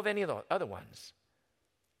 I don't know of any of the other ones.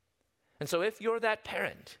 And so if you're that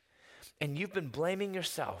parent and you've been blaming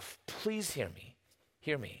yourself, please hear me.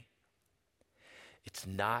 Hear me. It's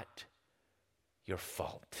not your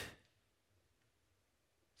fault.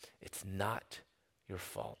 It's not your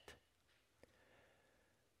fault.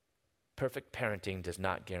 Perfect parenting does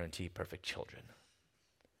not guarantee perfect children.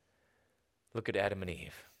 Look at Adam and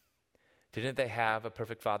Eve. Didn't they have a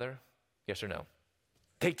perfect father? Yes or no?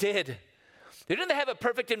 They did. Didn't they have a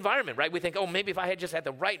perfect environment, right? We think, oh, maybe if I had just had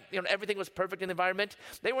the right, everything was perfect in the environment.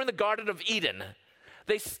 They were in the Garden of Eden.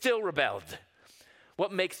 They still rebelled.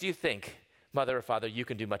 What makes you think, mother or father, you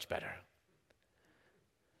can do much better?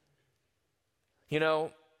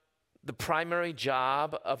 The primary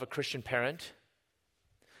job of a Christian parent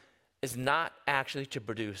is not actually to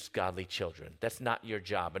produce godly children. That's not your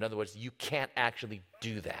job. In other words, you can't actually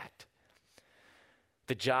do that.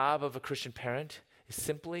 The job of a Christian parent is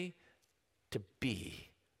simply to be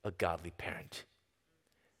a godly parent.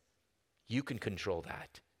 You can control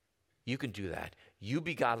that. You can do that. You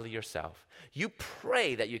be godly yourself. You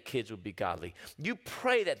pray that your kids would be godly. You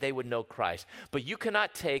pray that they would know Christ. But you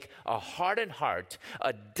cannot take a hardened heart,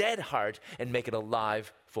 a dead heart, and make it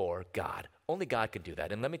alive for God. Only God can do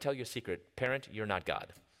that. And let me tell you a secret. Parent, you're not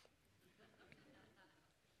God.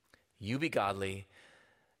 You be godly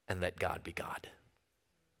and let God be God.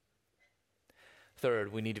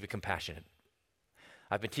 Third, we need to be compassionate.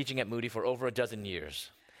 I've been teaching at Moody for over a dozen years.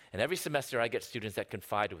 And every semester I get students that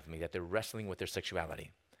confide with me that they're wrestling with their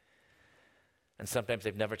sexuality. And sometimes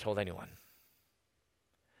they've never told anyone.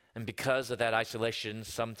 And because of that isolation,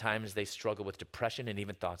 sometimes they struggle with depression and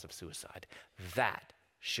even thoughts of suicide. That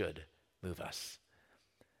should move us.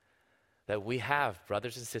 that we have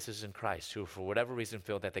brothers and sisters in Christ who, for whatever reason,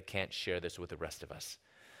 feel that they can't share this with the rest of us.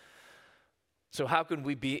 So how can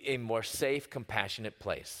we be a more safe, compassionate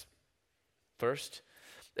place? First,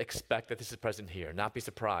 expect that this is present here. Not be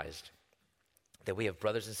surprised that we have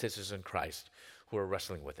brothers and sisters in Christ who are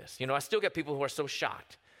wrestling with this. I still get people who are so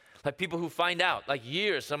shocked. Like people who find out, like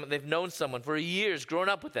years, they've known someone for years, grown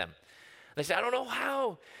up with them. They say, I don't know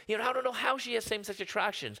how. I don't know how she has same-sex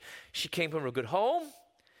attractions. She came from a good home.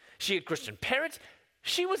 She had Christian parents.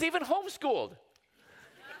 She was even homeschooled.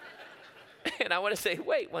 And I want to say,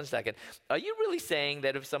 wait 1 second. Are you really saying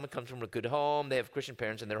that if someone comes from a good home, they have Christian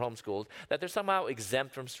parents and they're homeschooled, that they're somehow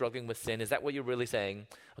exempt from struggling with sin? Is that what you're really saying?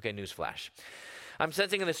 Okay, newsflash. I'm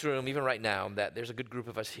sensing in this room, even right now, that there's a good group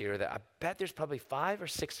of us here that I bet there's probably 5 or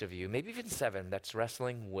 6 of you, maybe even 7, that's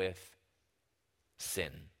wrestling with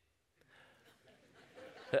sin.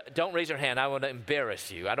 Don't raise your hand. I want to embarrass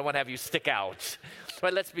you. I don't want to have you stick out.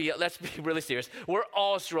 But let's be really serious. We're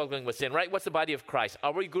all struggling with sin, right? What's the body of Christ?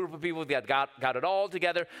 Are we a group of people that got it all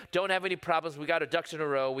together, don't have any problems, we got our ducks in a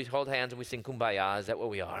row, we hold hands and we sing Kumbaya? Is that what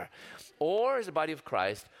we are? Or is the body of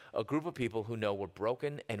Christ a group of people who know we're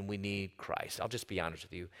broken and we need Christ? I'll just be honest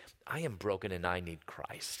with you. I am broken and I need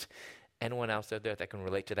Christ. Anyone else out there that can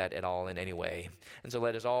relate to that at all in any way? And so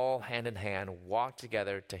let us all hand in hand walk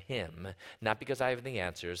together to him, not because I have the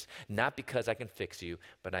answers, not because I can fix you,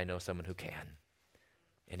 but I know someone who can.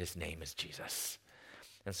 And his name is Jesus.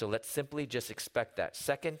 And so let's simply just expect that.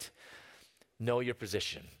 Second, know your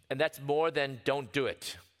position. And that's more than don't do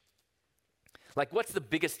it. Like, what's the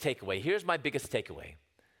biggest takeaway? Here's my biggest takeaway.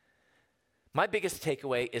 My biggest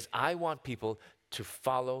takeaway is I want people to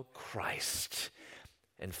follow Christ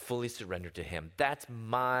and fully surrender to him. That's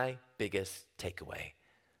my biggest takeaway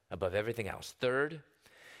above everything else. Third,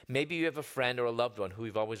 maybe you have a friend or a loved one who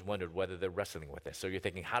you've always wondered whether they're wrestling with this. So you're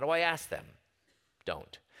thinking, how do I ask them?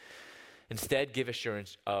 Don't. Instead, give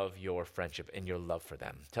assurance of your friendship and your love for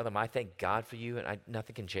them. Tell them, I thank God for you, and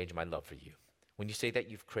nothing can change my love for you. When you say that,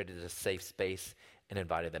 you've created a safe space and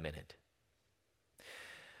invited them in it.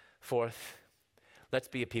 Fourth, let's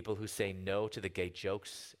be a people who say no to the gay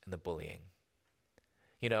jokes and the bullying.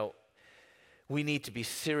 We need to be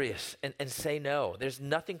serious and say no. There's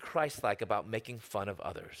nothing Christ-like about making fun of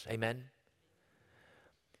others. Amen?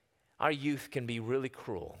 Our youth can be really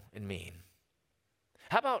cruel and mean.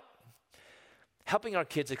 How about helping our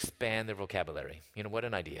kids expand their vocabulary? What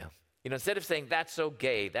an idea. Instead of saying, that's so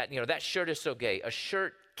gay, that shirt is so gay, a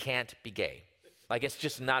shirt can't be gay. Like, it's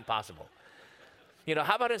just not possible.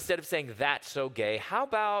 How about instead of saying, that's so gay, how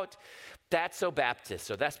about that's so Baptist,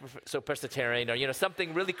 or that's so Presbyterian, or,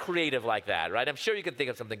 something really creative like that, right? I'm sure you can think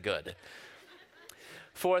of something good.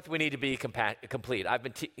 Fourth, we need to be complete. I've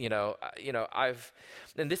been,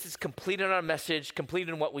 and this is complete in our message, complete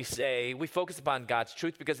in what we say. We focus upon God's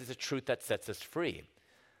truth because it's a truth that sets us free.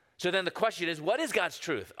 So then the question is, what is God's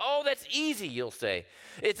truth? Oh, that's easy, you'll say.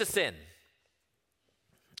 It's a sin.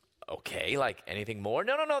 Okay, like anything more?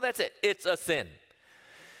 No, that's it. It's a sin.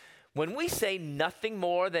 When we say nothing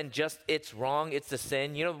more than just it's wrong, it's a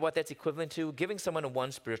sin, you know what that's equivalent to? Giving someone a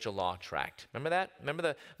one spiritual law tract. Remember that?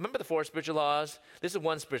 Remember the 4 spiritual laws? This is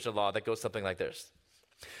one spiritual law that goes something like this.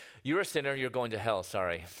 You're a sinner, you're going to hell,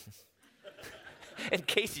 sorry. In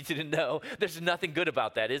case you didn't know, there's nothing good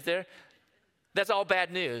about that, is there? That's all bad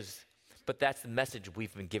news. But that's the message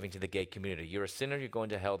we've been giving to the gay community. You're a sinner, you're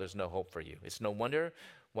going to hell, there's no hope for you. It's no wonder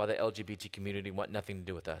why the LGBT community want nothing to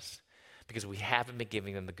do with us. Because we haven't been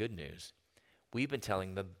giving them the good news. We've been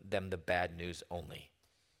telling them the bad news only.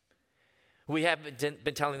 We haven't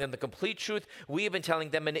been telling them the complete truth. We have been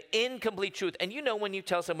telling them an incomplete truth. And when you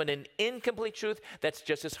tell someone an incomplete truth, that's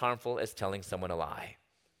just as harmful as telling someone a lie.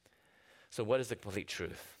 So what is the complete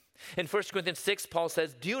truth? In 1 Corinthians 6, Paul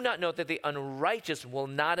says, do you not know that the unrighteous will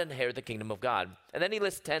not inherit the kingdom of God? And then he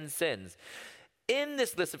lists 10 sins. In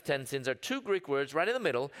this list of 10 sins are 2 Greek words right in the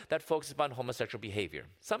middle that focus upon homosexual behavior.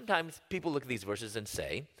 Sometimes people look at these verses and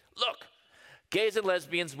say, look, gays and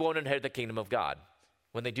lesbians won't inherit the kingdom of God.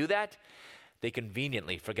 When they do that, they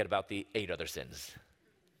conveniently forget about the 8 other sins.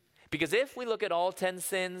 Because if we look at all 10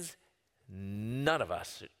 sins, none of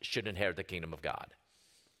us should inherit the kingdom of God.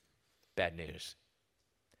 Bad news.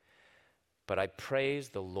 But I praise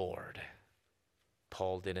the Lord.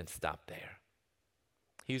 Paul didn't stop there.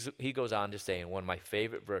 He goes on to say in one of my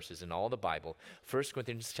favorite verses in all the Bible, 1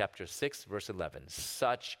 Corinthians chapter 6, verse 11,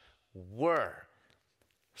 such were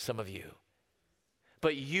some of you.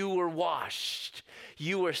 But you were washed,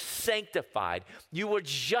 you were sanctified, you were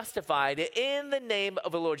justified in the name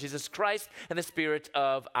of the Lord Jesus Christ and the Spirit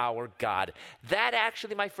of our God. That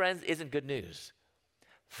actually, my friends, isn't good news.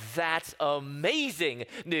 That's amazing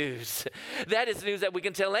news. That is news that we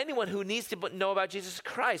can tell anyone who needs to know about Jesus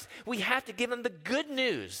Christ. We have to give them the good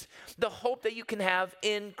news, the hope that you can have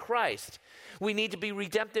in Christ. We need to be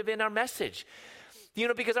redemptive in our message.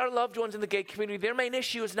 Because our loved ones in the gay community, their main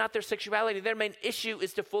issue is not their sexuality. Their main issue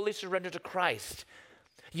is to fully surrender to Christ.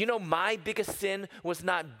 My biggest sin was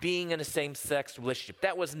not being in a same-sex relationship.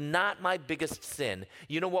 That was not my biggest sin.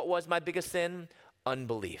 You know what was my biggest sin?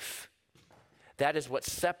 Unbelief. That is what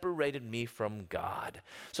separated me from God.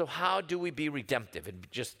 So how do we be redemptive? And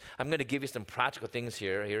I'm going to give you some practical things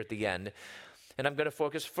here at the end. And I'm going to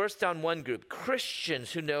focus first on one group,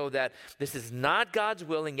 Christians who know that this is not God's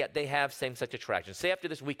will and yet they have same-sex attraction. Say after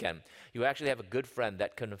this weekend, you actually have a good friend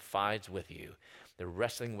that confides with you. They're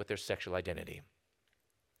wrestling with their sexual identity,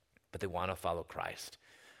 but they want to follow Christ.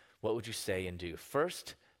 What would you say and do?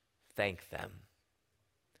 First, thank them.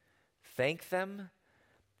 Thank them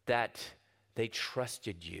that they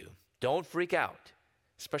trusted you. Don't freak out.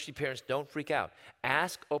 Especially parents, don't freak out.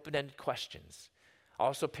 Ask open-ended questions.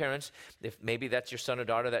 Also, parents, if maybe that's your son or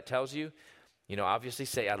daughter that tells you, obviously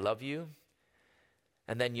say, I love you.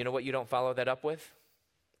 And then you know what you don't follow that up with?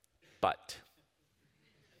 But.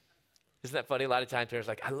 Isn't that funny? A lot of times parents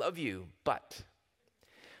are like, I love you, but.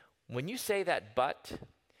 When you say that but,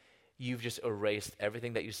 you've just erased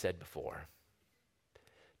everything that you said before.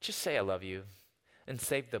 Just say I love you and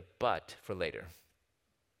save the but for later.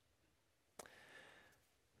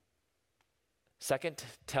 Second,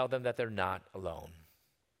 tell them that they're not alone.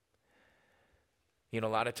 A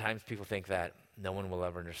lot of times people think that no one will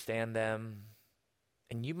ever understand them.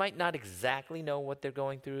 And you might not exactly know what they're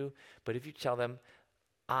going through, but if you tell them,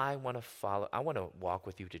 I want to walk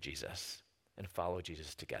with you to Jesus and follow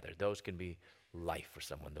Jesus together. Those can be life for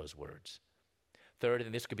someone, those words. Third,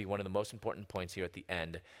 and this could be one of the most important points here at the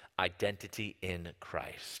end, identity in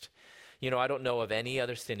Christ. I don't know of any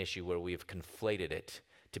other sin issue where we've conflated it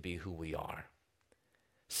to be who we are.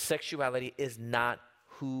 Sexuality is not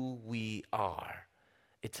who we are.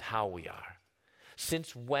 It's how we are.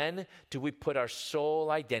 Since when do we put our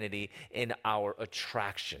sole identity in our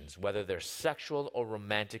attractions, whether they're sexual or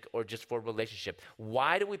romantic or just for a relationship?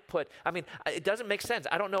 Why do we it doesn't make sense.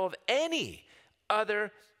 I don't know of any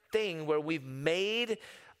other thing where we've made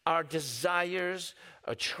our desires,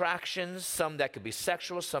 attractions, some that could be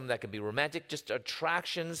sexual, some that could be romantic, just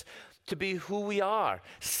attractions to be who we are.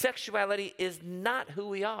 Sexuality is not who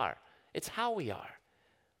we are. It's how we are.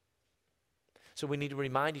 So we need to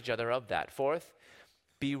remind each other of that. Fourth,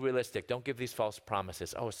 be realistic. Don't give these false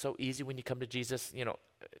promises. Oh, it's so easy when you come to Jesus.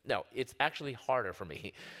 No, it's actually harder for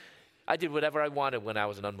me. I did whatever I wanted when I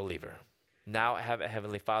was an unbeliever. Now I have a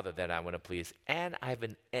heavenly Father that I want to please, and I have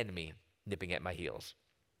an enemy nipping at my heels.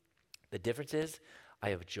 The difference is I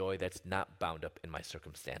have joy that's not bound up in my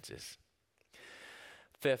circumstances.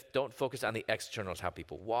 Fifth, don't focus on the externals, how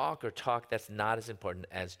people walk or talk. That's not as important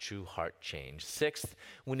as true heart change. Sixth,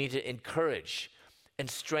 we need to encourage and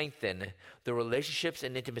strengthen the relationships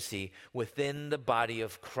and intimacy within the body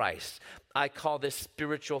of Christ. I call this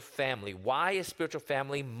spiritual family. Why is spiritual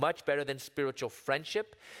family much better than spiritual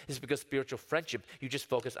friendship? It's because spiritual friendship, you just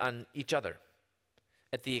focus on each other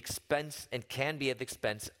at the expense and can be at the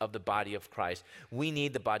expense of the body of Christ. We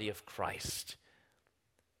need the body of Christ.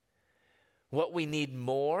 What we need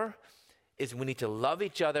more is we need to love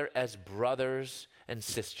each other as brothers and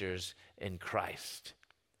sisters in Christ.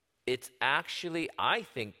 It's actually, I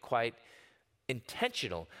think, quite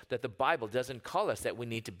intentional that the Bible doesn't call us that we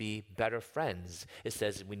need to be better friends. It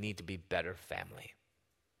says we need to be better family.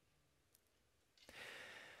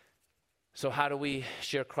 So how do we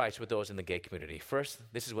share Christ with those in the gay community? First,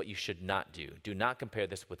 this is what you should not do. Do not compare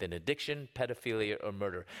this with an addiction, pedophilia, or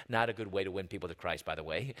murder. Not a good way to win people to Christ, by the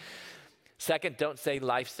way. Second, don't say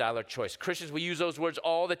lifestyle or choice. Christians, we use those words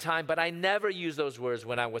all the time, but I never used those words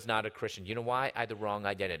when I was not a Christian. You know why? I had the wrong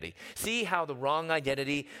identity. See how the wrong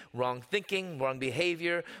identity, wrong thinking, wrong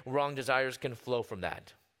behavior, wrong desires can flow from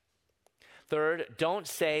that. Third, don't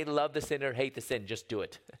say love the sinner, hate the sin. Just do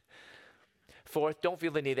it. Fourth, don't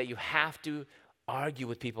feel the need that you have to argue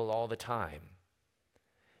with people all the time.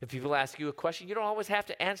 If people ask you a question, you don't always have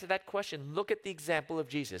to answer that question. Look at the example of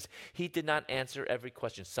Jesus. He did not answer every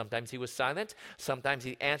question. Sometimes he was silent. Sometimes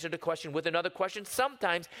he answered a question with another question.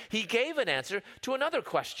 Sometimes he gave an answer to another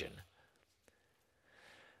question.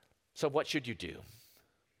 So what should you do?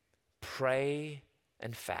 Pray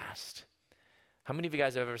and fast. How many of you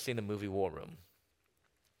guys have ever seen the movie War Room?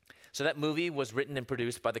 So that movie was written and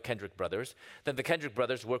produced by the Kendrick brothers. Then the Kendrick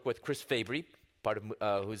brothers worked with Chris Fabry,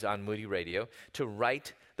 who's on Moody Radio, to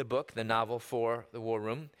write the book, the novel for the War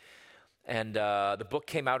Room. And the book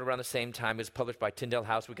came out around the same time. It was published by Tyndale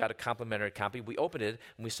House. We got a complimentary copy. We opened it,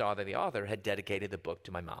 and we saw that the author had dedicated the book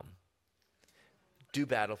to my mom. Do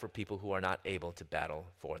battle for people who are not able to battle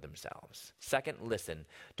for themselves. Second, listen.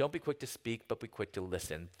 Don't be quick to speak, but be quick to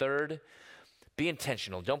listen. Third, be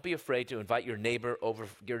intentional. Don't be afraid to invite your neighbor over,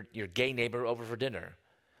 your gay neighbor over for dinner.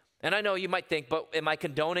 And I know you might think, but am I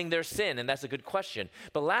condoning their sin? And that's a good question.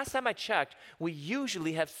 But last time I checked, we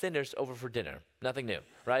usually have sinners over for dinner. Nothing new,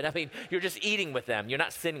 right? I mean, you're just eating with them. You're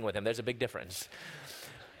not sinning with them. There's a big difference.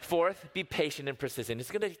 Fourth, be patient and persistent.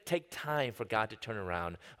 It's going to take time for God to turn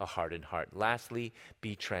around a hardened heart. Lastly,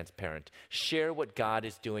 be transparent. Share what God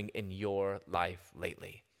is doing in your life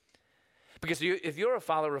lately. Because if you're a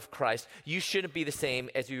follower of Christ, you shouldn't be the same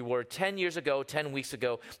as you were 10 years ago, 10 weeks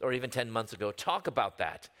ago, or even 10 months ago. Talk about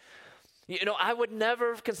that. You know, I would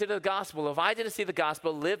never consider the gospel if I didn't see the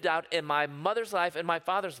gospel lived out in my mother's life and my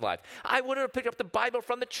father's life. I wouldn't have picked up the Bible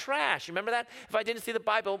from the trash. Remember that? If I didn't see the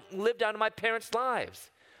Bible lived out in my parents' lives.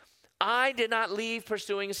 I did not leave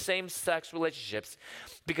pursuing same-sex relationships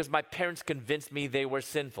because my parents convinced me they were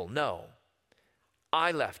sinful. No.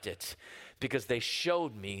 I left it because they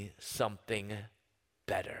showed me something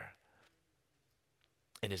better.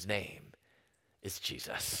 And his name is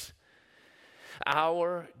Jesus.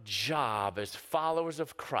 Our job as followers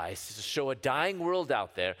of Christ is to show a dying world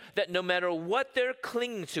out there that no matter what they're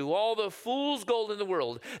clinging to, all the fool's gold in the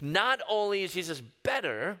world, not only is Jesus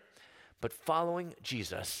better, but following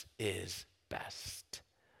Jesus is best.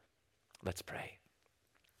 Let's pray.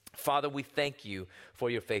 Father, we thank you for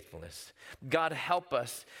your faithfulness. God, help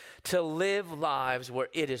us to live lives where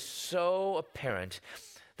it is so apparent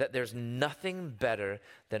that there's nothing better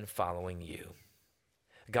than following you.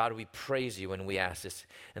 God, we praise you and we ask this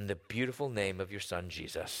in the beautiful name of your Son,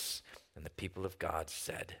 Jesus. And the people of God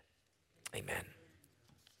said, amen.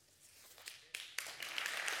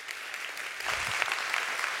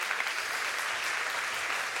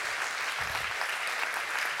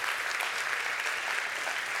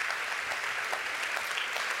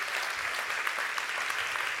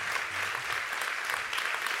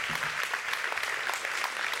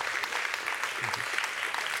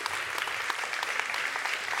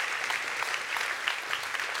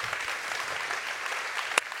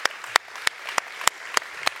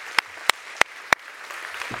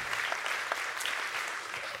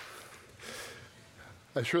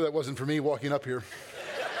 I'm sure that wasn't for me walking up here.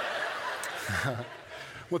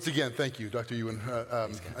 Once again, thank you, Dr. Ewan.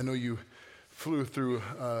 I know you flew through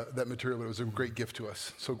that material, but it was a great gift to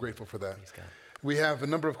us. So grateful for that. We have a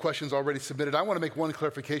number of questions already submitted. I want to make one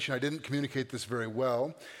clarification. I didn't communicate this very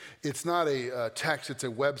well. It's not a text, it's a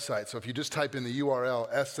website. So if you just type in the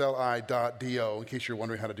URL, sli.do, in case you're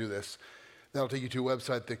wondering how to do this, that'll take you to a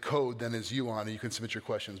website. The code then is Yuan, and you can submit your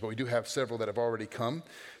questions. But we do have several that have already come.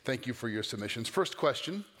 Thank you for your submissions. First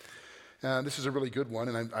question, this is a really good one,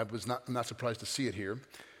 and I'm not surprised to see it here.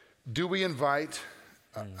 Do we invite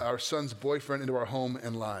our son's boyfriend into our home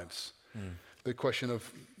and lives? The question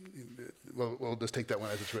of, well, let's take that one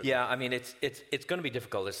as it's written. Yeah, I mean, it's going to be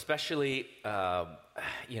difficult, especially,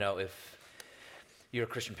 if you're a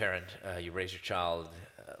Christian parent, you raise your child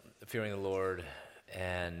fearing the Lord,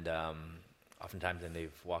 and oftentimes then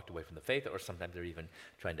they've walked away from the faith, or sometimes they're even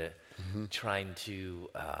trying to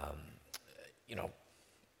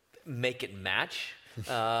make it match.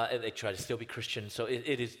 They try to still be Christian, so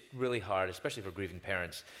it is really hard, especially for grieving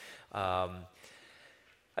parents.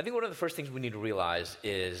 I think one of the first things we need to realize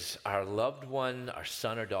is our loved one, our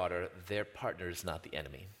son or daughter, their partner is not the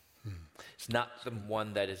enemy. It's not the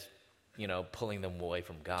one that is, pulling them away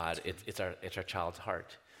from God. It's our child's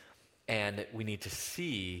heart, and we need to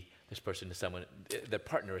see this person as someone, their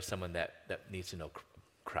partner is someone that needs to know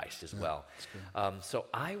Christ as well. So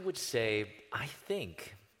I would say, I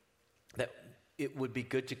think that it would be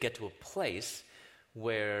good to get to a place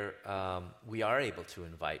where we are able to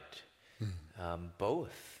invite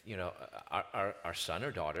both, our son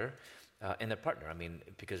or daughter and their partner. I mean,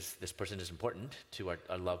 because this person is important to our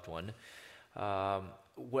loved one.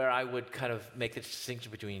 Where I would kind of make the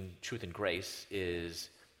distinction between truth and grace is,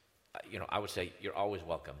 I would say you're always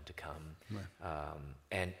welcome to come,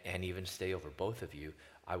 and even stay over, both of you.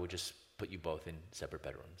 I would just put you both in separate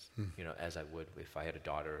bedrooms, as I would if I had a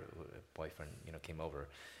daughter, a boyfriend, came over,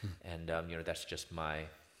 and that's just my.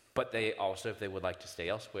 But they also, if they would like to stay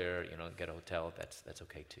elsewhere, get a hotel, that's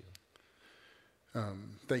okay too.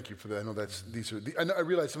 Thank you for that. I know I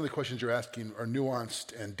realize some of the questions you're asking are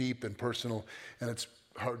nuanced and deep and personal, and it's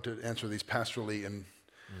hard to answer these pastorally in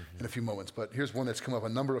a few moments. But here's one that's come up a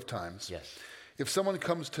number of times. Yes. If someone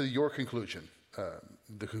comes to your conclusion,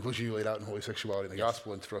 the conclusion you laid out in Holy Sexuality and the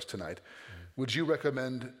Gospel and for us tonight, Would you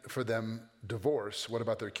recommend for them divorce? What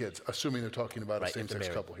about their kids? Assuming they're talking about a Right, if they're same-sex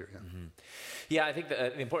married. couple here. Yeah. Yeah, I think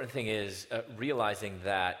the important thing is realizing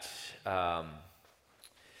that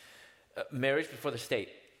marriage before the state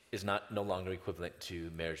is no longer equivalent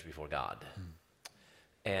to marriage before God.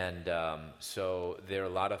 And so there are a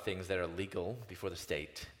lot of things that are legal before the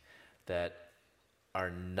state that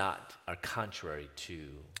are contrary to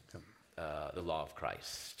the law of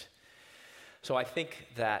Christ. So I think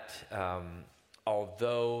that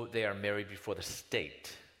although they are married before the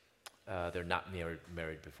state, they're not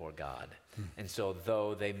married before God. And so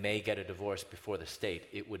though they may get a divorce before the state,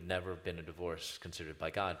 it would never have been a divorce considered by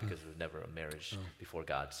God because it was never a marriage before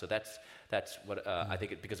God. So that's what I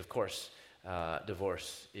think, because of course,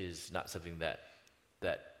 divorce is not something that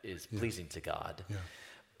is pleasing to God. Yeah.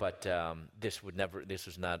 But this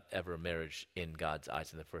was not ever a marriage in God's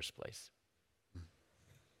eyes in the first place.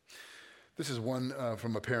 This is one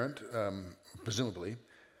from a parent, presumably.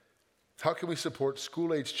 How can we support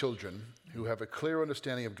school-age children who have a clear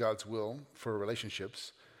understanding of God's will for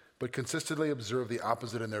relationships, but consistently observe the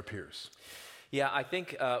opposite in their peers? Yeah, I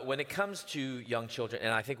think when it comes to young children,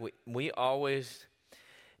 and I think we always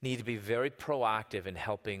need to be very proactive in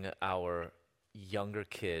helping our younger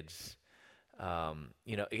kids.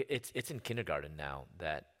 It's in kindergarten now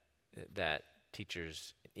that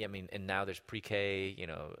teachers. I mean, and now there's pre-K,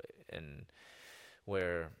 and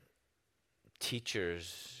where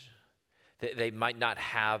teachers they might not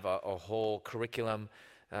have a whole curriculum,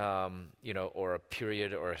 or a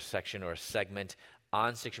period or a section or a segment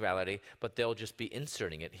on sexuality, but they'll just be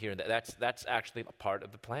inserting it here and there. That's actually a part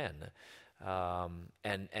of the plan,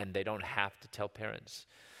 and they don't have to tell parents.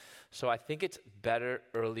 So I think it's better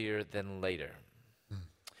earlier than later.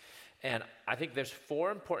 And I think there's 4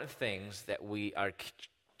 important things that our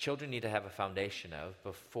children need to have a foundation of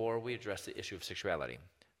before we address the issue of sexuality.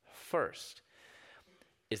 First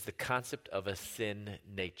is the concept of a sin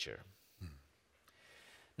nature.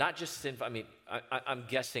 Not just sinful. I mean, I'm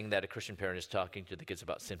guessing that a Christian parent is talking to the kids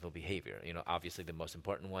about sinful behavior. Obviously the most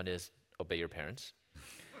important one is obey your parents.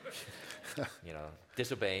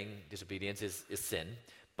 Disobedience is sin.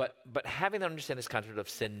 But having them understand this concept of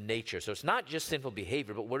sin nature. So it's not just sinful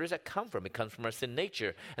behavior, but where does that come from? It comes from our sin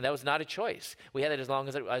nature. And that was not a choice. We had it as long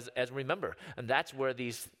as we remember. And that's where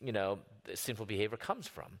these, the sinful behavior comes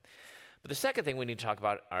from. But the second thing we need to talk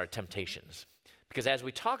about are temptations. Because as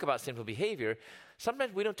we talk about sinful behavior,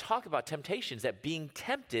 sometimes we don't talk about temptations, that being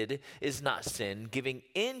tempted is not sin. Giving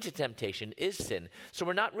in to temptation is sin. So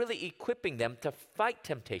we're not really equipping them to fight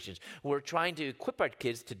temptations. We're trying to equip our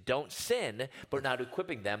kids to don't sin, but not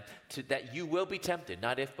equipping them to that you will be tempted,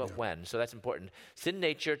 not if, but when. So that's important. Sin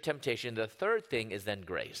nature, temptation. The third thing is then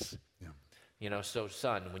grace. Yeah. So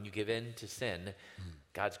son, when you give in to sin,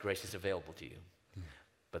 God's grace is available to you.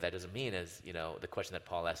 But that doesn't mean, as the question that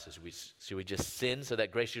Paul asks is, should we just sin so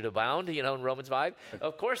that grace should abound, in Romans 5?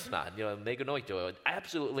 Of course not. Meganoito,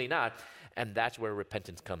 absolutely not. And that's where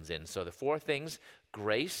repentance comes in. So the 4 things: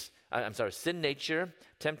 sin nature,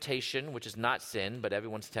 temptation, which is not sin, but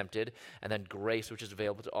everyone's tempted, and then grace, which is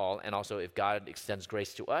available to all. And also, if God extends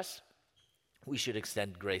grace to us, we should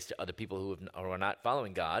extend grace to other people who are not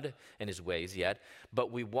following God and his ways yet.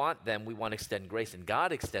 But we want to extend grace. And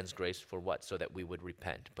God extends grace for what? So that we would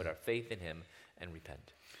repent, put our faith in him and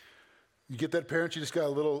repent. You get that, parents? You just got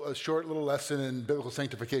a short little lesson in biblical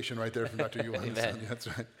sanctification right there from Dr. Yuan. Amen. Yeah, that's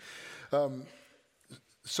right.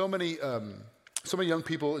 So many young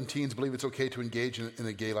people and teens believe it's okay to engage in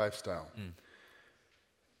a gay lifestyle.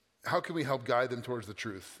 How can we help guide them towards the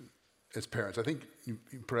truth as parents? I think you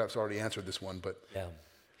perhaps already answered this one, but...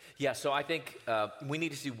 Yeah, so I think we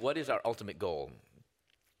need to see what is our ultimate goal.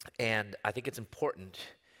 And I think it's important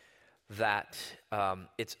that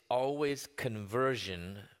it's always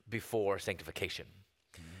conversion before sanctification.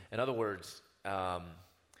 In other words,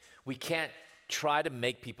 we can't try to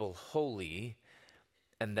make people holy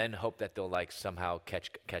and then hope that they'll somehow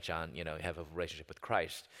catch on, have a relationship with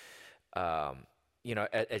Christ.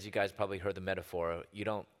 As you guys probably heard the metaphor, you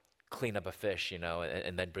don't clean up a fish,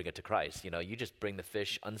 and then bring it to Christ. You just bring the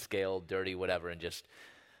fish unscaled, dirty, whatever, and just,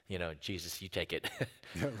 Jesus, you take it.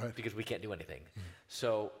 Yeah, right. Because we can't do anything.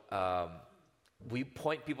 So we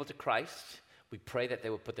point people to Christ. We pray that they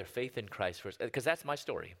will put their faith in Christ first, because that's my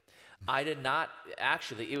story. I did not,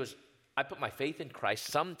 actually, I put my faith in Christ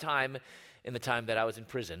sometime in the time that I was in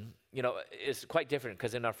prison. It's quite different,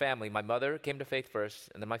 because in our family, my mother came to faith first,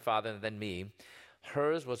 and then my father, and then me.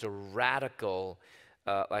 Hers was a radical,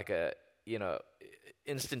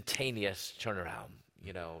 instantaneous turnaround,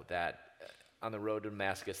 that on the road to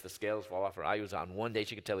Damascus. The scales fall off her eye. She was on one day.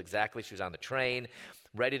 She could tell exactly. She was on the train,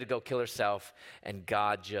 ready to go kill herself, and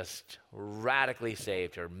God just radically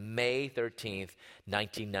saved her. May 13th,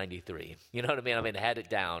 1993. You know what I mean? I mean, had it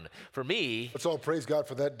down. For me... Let's all praise God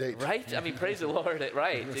for that date. Right? I mean, praise the Lord.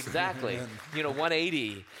 Right, exactly.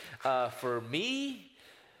 180. For me...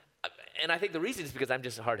 And I think the reason is because I'm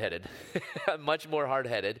just hard-headed. I'm much more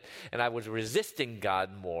hard-headed, and I was resisting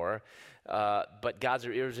God more. But God's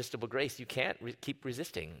irresistible grace, you can't keep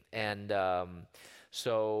resisting. And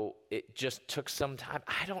so it just took some time.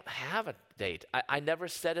 I don't have a date. I never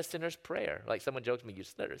said a sinner's prayer. Like someone jokes to me, you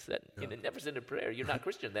never said a prayer. You're not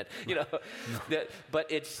Christian then. No.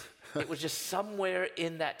 But it was just somewhere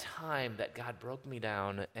in that time that God broke me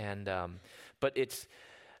down. And but it's...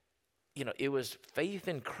 it was faith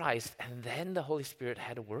in Christ, and then the Holy Spirit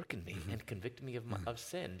had to work in me and convict me of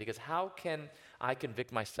sin. Because how can I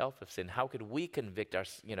convict myself of sin? How could we convict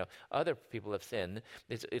other people of sin?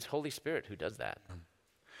 It's Holy Spirit who does that.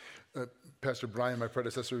 Pastor Brian, my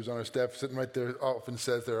predecessor, who's on our staff, sitting right there, often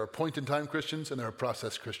says there are point-in-time Christians and there are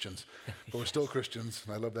process Christians. But we're still Christians,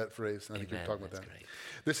 and I love that phrase, and I think you're talking about that. Great.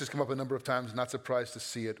 This has come up a number of times, not surprised to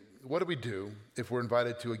see it. What do we do if we're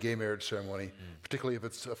invited to a gay marriage ceremony, particularly if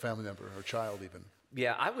it's a family member or a child even?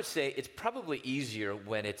 Yeah, I would say it's probably easier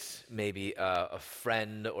when it's maybe a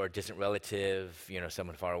friend or a distant relative,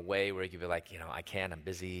 someone far away where you could be like, I can't, I'm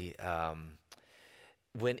busy.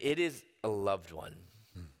 When it is a loved one,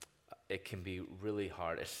 it can be really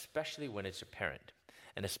hard, especially when it's a parent,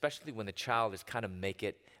 and especially when the child is kind of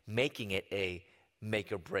making it a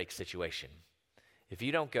make or break situation. If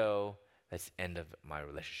you don't go, that's the end of my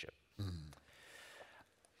relationship.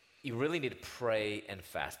 You really need to pray and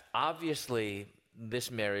fast. Obviously,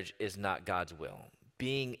 this marriage is not God's will.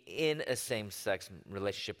 Being in a same-sex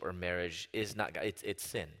relationship or marriage is not God. It's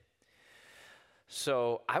sin.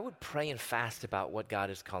 So I would pray and fast about what God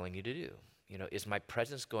is calling you to do. Is my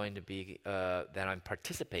presence going to be that I'm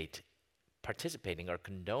participating or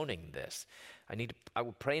condoning this? I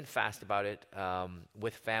would pray and fast about it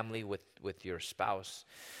with family, with your spouse.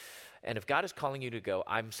 And if God is calling you to go,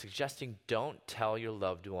 I'm suggesting don't tell your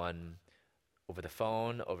loved one over the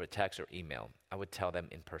phone, over text, or email. I would tell them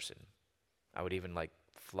in person. I would even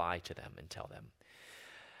fly to them and tell them.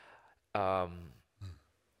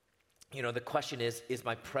 The question is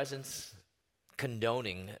my presence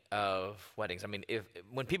condoning of weddings? I mean,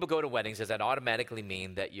 when people go to weddings, does that automatically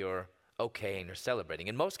mean that you're okay and you're celebrating?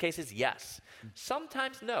 In most cases, yes.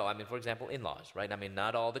 Sometimes, no. I mean, for example, in-laws, right? I mean,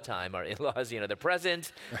 not all the time are in-laws, they're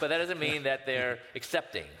present, but that doesn't mean that they're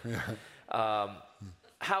accepting.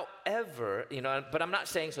 However, but I'm not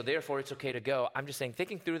saying so therefore it's okay to go. I'm just saying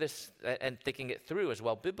thinking through this and thinking it through as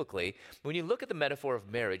well biblically, when you look at the metaphor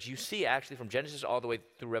of marriage, you see actually from Genesis all the way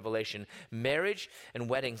through Revelation, marriage and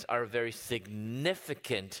weddings are a very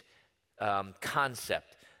significant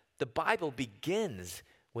concept. The Bible begins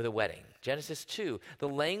with a wedding. Genesis 2, the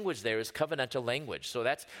language there is covenantal language. So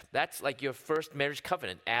that's like your first marriage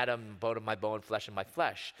covenant. Adam, bone of my bone, flesh of my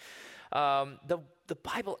flesh. The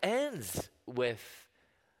Bible ends with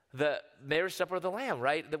the marriage supper of the Lamb,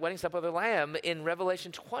 right? The wedding supper of the Lamb in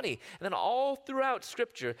Revelation 20. And then all throughout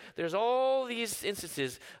Scripture, there's all these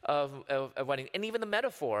instances of wedding, and even the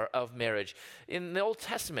metaphor of marriage. In the Old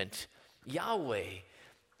Testament, Yahweh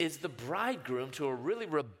is the bridegroom to a really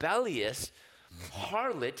rebellious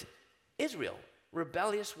harlot Israel,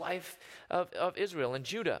 rebellious wife of Israel and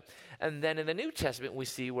Judah. And then in the New Testament, we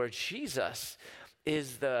see where Jesus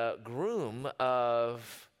is the groom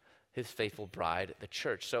of his faithful bride, the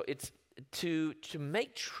church. So it's to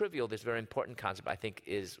make trivial this very important concept, I think,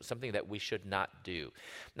 is something that we should not do.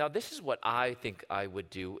 Now, this is what I think I would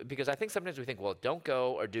do, because I think sometimes we think, well, don't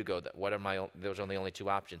go or do go. Those are the only two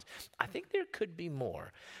options. I think there could be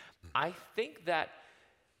more. I think that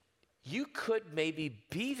you could maybe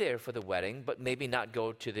be there for the wedding, but maybe not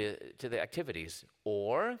go to the activities.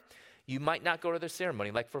 Or you might not go to the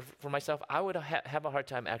ceremony. Like for myself, I would have a hard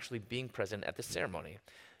time actually being present at the ceremony.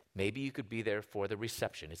 Maybe you could be there for the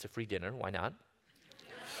reception. It's a free dinner. Why not?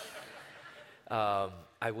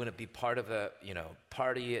 I wouldn't be part of the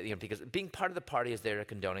party, because being part of the party is there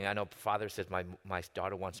condoning. I know Father says my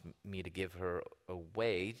daughter wants me to give her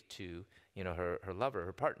away to her lover,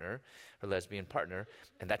 her partner, her lesbian partner,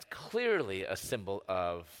 and that's clearly a symbol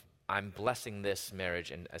of I'm blessing this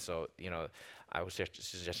marriage, and so I was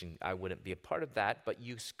suggesting I wouldn't be a part of that, but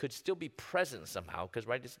you could still be present somehow, because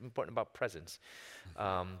it's important about presence.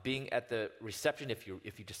 Being at the reception, if you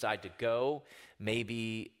decide to go,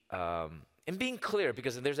 maybe, and being clear,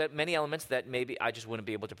 because there's many elements that maybe I just wouldn't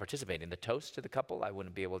be able to participate in. The toast to the couple, I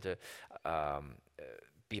wouldn't be able to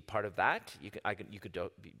be a part of that. You could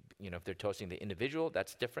if they're toasting the individual,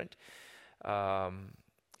 that's different.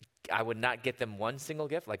 I would not get them one single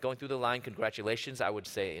gift. Like going through the line, congratulations, I would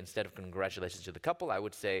say, instead of congratulations to the couple, I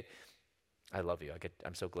would say, I love you.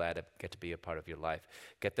 I'm so glad I get to be a part of your life.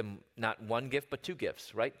 Get them not one gift, but two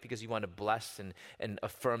gifts, right? Because you want to bless and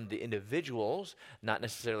affirm the individuals, not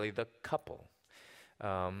necessarily the couple.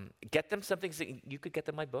 Get them something. You could get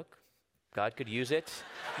them my book. God could use it.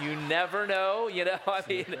 You never know, I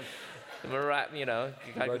mean,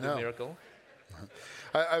 God could do a miracle.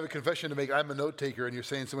 I have a confession to make. I'm a note taker, and you're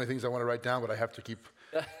saying so many things I want to write down, but I have to keep.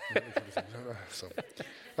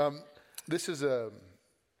 This is a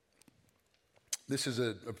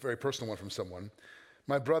very personal one from someone.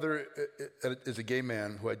 My brother is a gay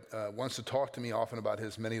man who wants to talk to me often about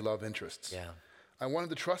his many love interests. Yeah. I want him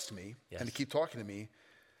to trust me and to keep talking to me,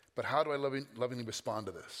 but how do I lovingly respond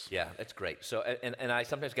to this? Yeah, that's great. So, and I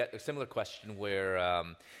sometimes get a similar question where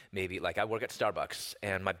maybe like I work at Starbucks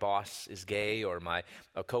and my boss is gay or my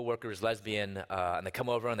coworker is lesbian, and they come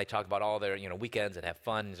over and they talk about all their weekends and have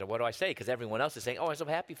fun. So what do I say? Because everyone else is saying, "Oh, I'm so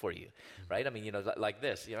happy for you," right? I mean, like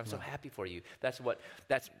this. I'm so happy for you. That's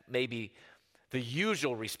maybe the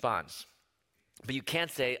usual response. But you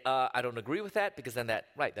can't say, "I don't agree with that," because then that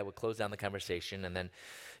would close down the conversation, and then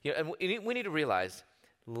and we need to realize.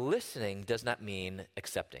 Listening does not mean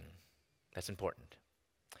accepting. That's important.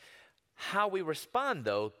 How we respond,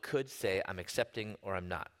 though, could say, I'm accepting or I'm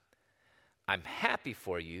not. I'm happy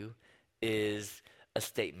for you is a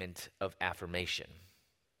statement of affirmation.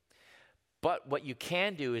 But what you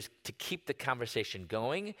can do is to keep the conversation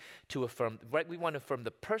going, to affirm, right? We want to affirm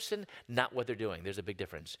the person, not what they're doing. There's a big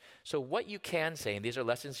difference. So what you can say, and these are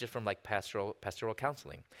lessons just from like pastoral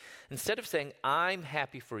counseling. Instead of saying, I'm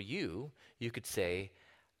happy for you, you could say,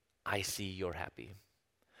 I see you're happy.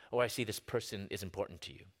 Or I see this person is important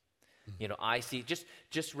to you. I see,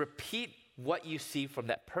 just repeat what you see from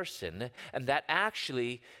that person, and that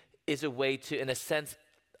actually is a way to, in a sense,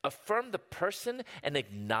 affirm the person and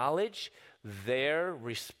acknowledge their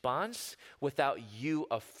response without you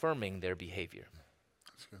affirming their behavior.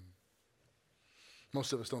 That's good.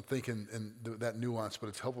 Most of us don't think in that nuance, but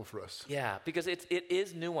it's helpful for us. Yeah, because it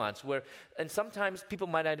is nuance and sometimes people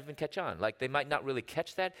might not even catch on. Like they might not really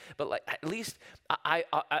catch that, but like at least I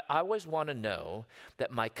always want to know that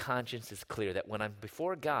my conscience is clear, that when I'm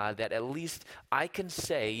before God, that at least I can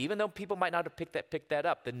say, even though people might not have picked that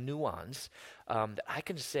up, the nuance, that I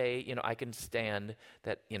can say, I can stand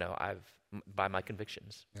that, I've by my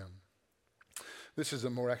convictions. Yeah. This is a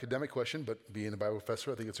more academic question, but being a Bible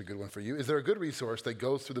professor, I think it's a good one for you. Is there a good resource that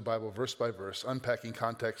goes through the Bible verse by verse, unpacking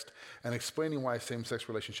context and explaining why same-sex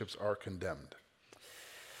relationships are condemned?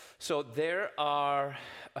 So there are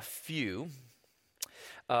a few.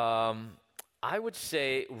 I would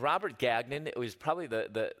say Robert Gagnon was probably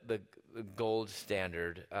the gold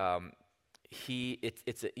standard.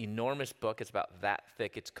 It's an enormous book. It's about that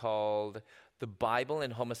thick. It's called The Bible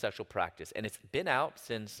and Homosexual Practice. And it's been out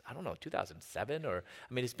since, 2007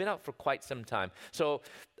 it's been out for quite some time. So,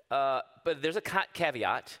 but there's a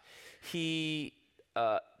caveat. He,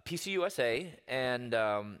 PCUSA, and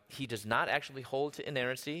he does not actually hold to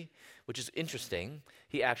inerrancy, which is interesting.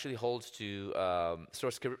 He actually holds to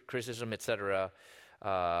source criticism, etc.,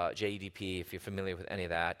 JEDP, if you're familiar with any of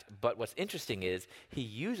that. But what's interesting is he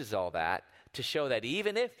uses all that to show that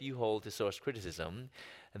even if you hold to source criticism,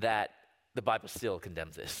 that the Bible still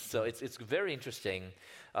condemns this. So it's very interesting.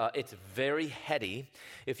 It's very heady.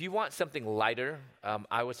 If you want something lighter,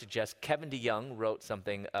 I would suggest Kevin DeYoung wrote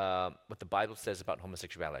something, what the Bible says about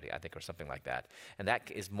homosexuality, I think, or something like that. And that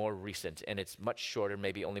is more recent, and it's much shorter,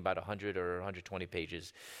 maybe only about 100 or 120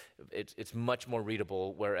 pages. It's much more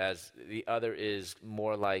readable, whereas the other is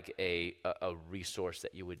more like a resource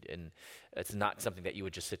that you would, and it's not something that you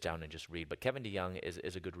would just sit down and just read. But Kevin DeYoung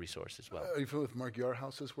is a good resource as well. Are you familiar with Mark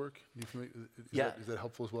Yarhouse's work? Is that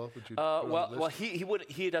helpful as well? Would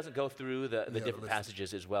you he doesn't go through the different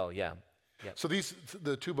passages as well. Yeah. Yep. So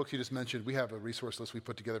the two books you just mentioned, we have a resource list we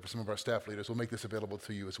put together for some of our staff leaders. We'll make this available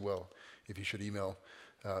to you as well. If you should email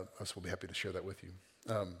us, we'll be happy to share that with you.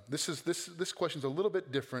 This question's a little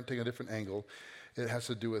bit different, taking a different angle. It has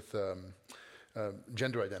to do with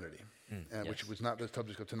gender identity, which was not the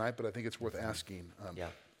subject of tonight, but I think it's worth asking.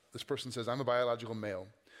 This person says, I'm a biological male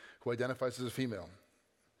who identifies as a female.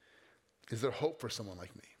 Is there hope for someone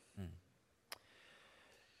like me?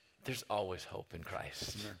 There's always hope in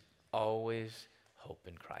Christ. Yeah. Always hope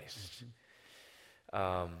in Christ.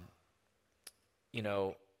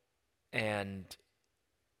 And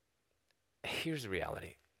here's the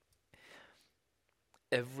reality.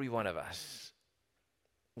 Every one of us,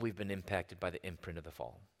 we've been impacted by the imprint of the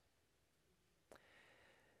fall.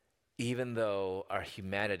 even though our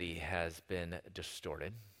humanity has been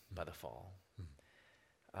distorted by the fall,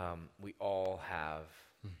 we all have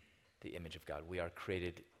the image of God. We are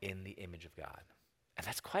created in the image of God. And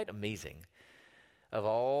that's quite amazing. Of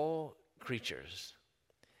all creatures,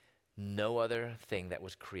 no other thing that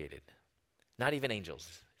was created, not even angels.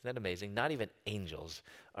 Isn't that amazing? Not even angels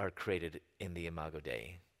are created in the Imago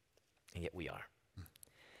Dei, and yet we are.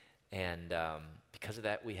 And because of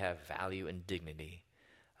that, we have value and dignity.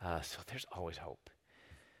 So there's always hope.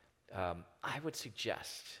 I would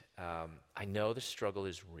suggest, I know the struggle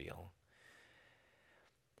is real,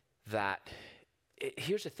 that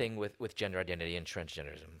here's the thing with gender identity and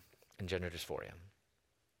transgenderism and gender dysphoria.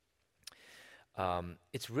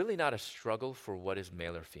 It's really not a struggle for what is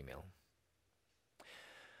male or female.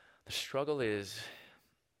 The struggle is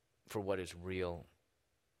for what is real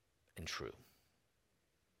and true.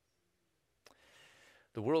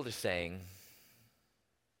 The world is saying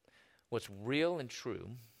what's real and true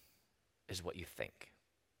is what you think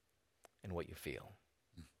and what you feel.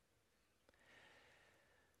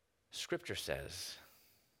 Scripture says,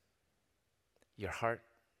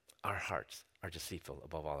 our hearts are deceitful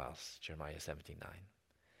above all else, Jeremiah 17:9.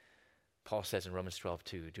 Paul says in Romans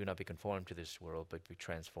 12:2, do not be conformed to this world, but be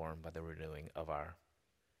transformed by the renewing of our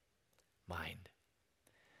mind.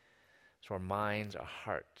 So our minds, our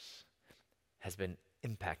hearts has been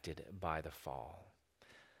impacted by the fall.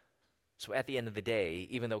 So at the end of the day,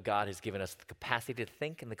 even though God has given us the capacity to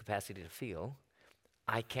think and the capacity to feel,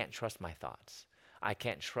 I can't trust my thoughts. I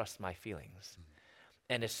can't trust my feelings.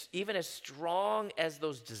 And even as strong as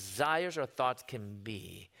those desires or thoughts can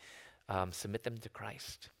be, submit them to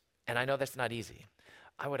Christ. And I know that's not easy.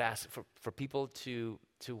 I would ask for people to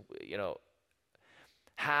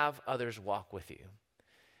have others walk with you.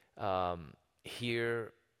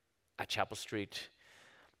 Here at Chapel Street,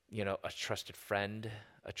 a trusted friend,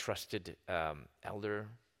 a trusted elder,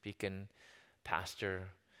 deacon, pastor,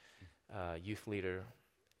 youth leader,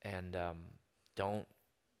 and don't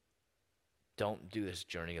do this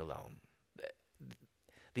journey alone.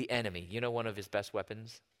 The enemy, one of his best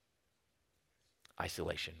weapons?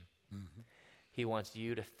 Isolation. Mm-hmm. He wants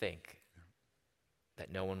you to think that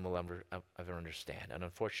no one will ever understand. And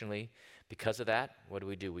unfortunately, because of that, what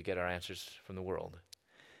do? We get our answers from the world.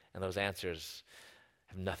 And those answers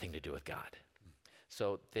have nothing to do with God.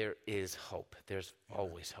 So there is hope. There's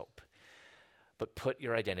always hope. But put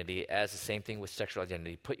your identity, as the same thing with sexual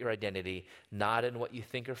identity, put your identity not in what you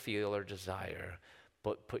think or feel or desire,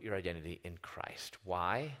 but put your identity in Christ.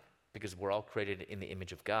 Why? Because we're all created in the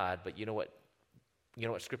image of God, but you know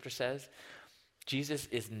what Scripture says? Jesus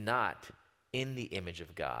is not in the image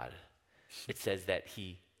of God. It says that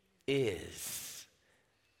he is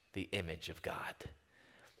the image of God.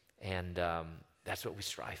 And that's what we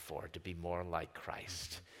strive for, to be more like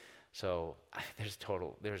Christ. So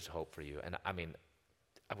there's hope for you. And I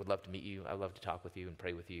would love to meet you. I would love to talk with you and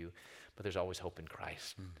pray with you. But there's always hope in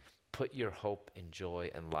Christ. Put your hope and joy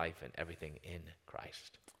and life and everything in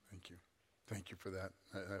Christ. Thank you. Thank you for that.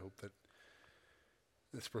 I hope that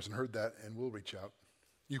this person heard that and will reach out.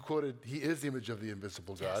 You quoted, he is the image of the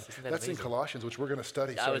invisible God. Yes, That's amazing? In Colossians, which we're going to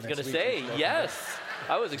study. I was going to say, yes.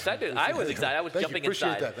 I was excited. I was jumping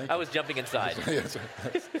inside. I was jumping inside. Yes.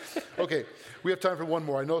 Okay, we have time for one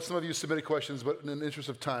more. I know some of you submitted questions, but in the interest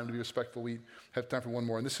of time, to be respectful, we have time for one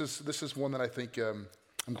more. And this is one that I think, I'm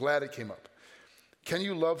glad it came up. Can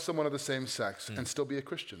you love someone of the same sex and still be a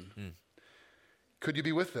Christian? Could you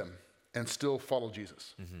be with them and still follow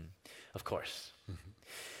Jesus? Mm-hmm. Of course. Mm-hmm.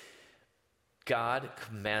 God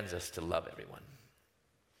commands us to love everyone.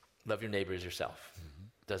 Love your neighbor as yourself. Mm-hmm.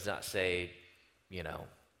 Does not say,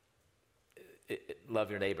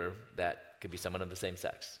 love your neighbor that could be someone of the same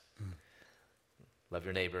sex. Mm. Love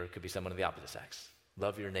your neighbor could be someone of the opposite sex.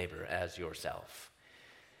 Love your neighbor as yourself.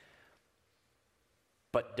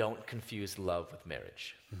 But don't confuse love with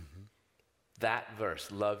marriage. Mm-hmm. That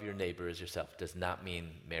verse, love your neighbor as yourself, does not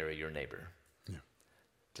mean marry your neighbor. Yeah.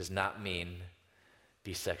 Does not mean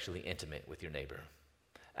be sexually intimate with your neighbor.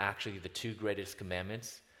 Actually, the two greatest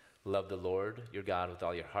commandments, love the Lord your God with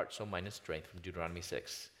all your heart, soul, mind, and strength, from Deuteronomy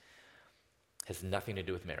 6, has nothing to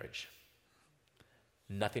do with marriage.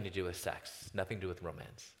 Nothing to do with sex. Nothing to do with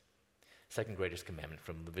romance. Second greatest commandment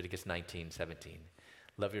from Leviticus 19:17,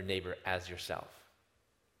 love your neighbor as yourself.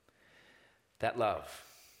 That love,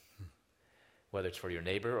 whether it's for your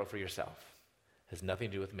neighbor or for yourself, has nothing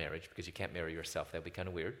to do with marriage, because you can't marry yourself. That would be kind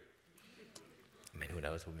of weird. Who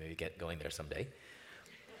knows? We'll maybe get going there someday.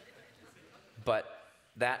 But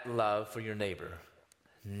that love for your neighbor,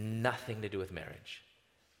 nothing to do with marriage.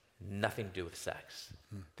 nothing to do with sex.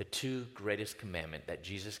 The two greatest commandments that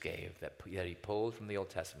Jesus gave, that he pulled from the Old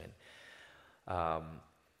Testament,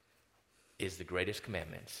 is the greatest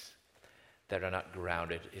commandments that are not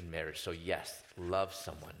grounded in marriage. So yes, love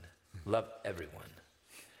someone, love everyone.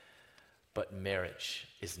 But marriage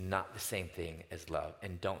is not the same thing as love.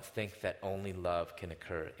 And don't think that only love can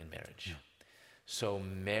occur in marriage. Yeah. So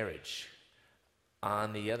marriage,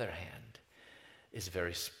 on the other hand, is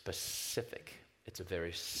very specific. It's a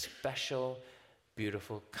very special,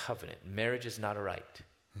 beautiful covenant. Marriage is not a right.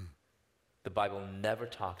 The Bible never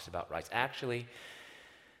talks about rights. Actually,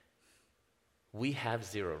 we have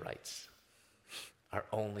 0 rights. Our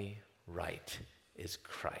only right is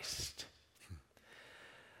Christ.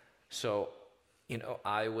 So,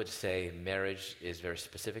 I would say marriage is very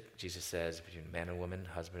specific. Jesus says between man and woman,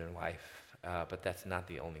 husband and wife, but that's not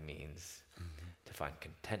the only means to find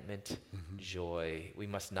contentment, joy. We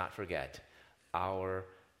must not forget our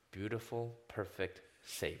beautiful, perfect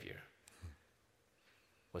Savior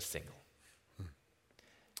was single,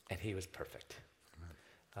 and he was perfect.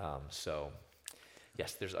 So,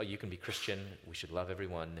 yes, you can be Christian. We should love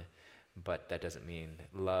everyone. But that doesn't mean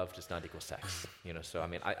love does not equal sex. So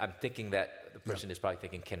I'm thinking that the person is probably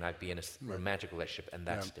thinking, can I be in a romantic relationship? And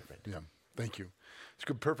that's different. Yeah, thank you. It's a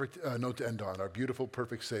good, perfect note to end on. Our beautiful,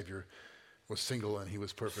 perfect Savior was single, and he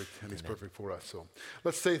was perfect, and he's perfect for us. So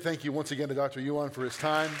let's say thank you once again to Dr. Yuan for his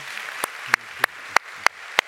time.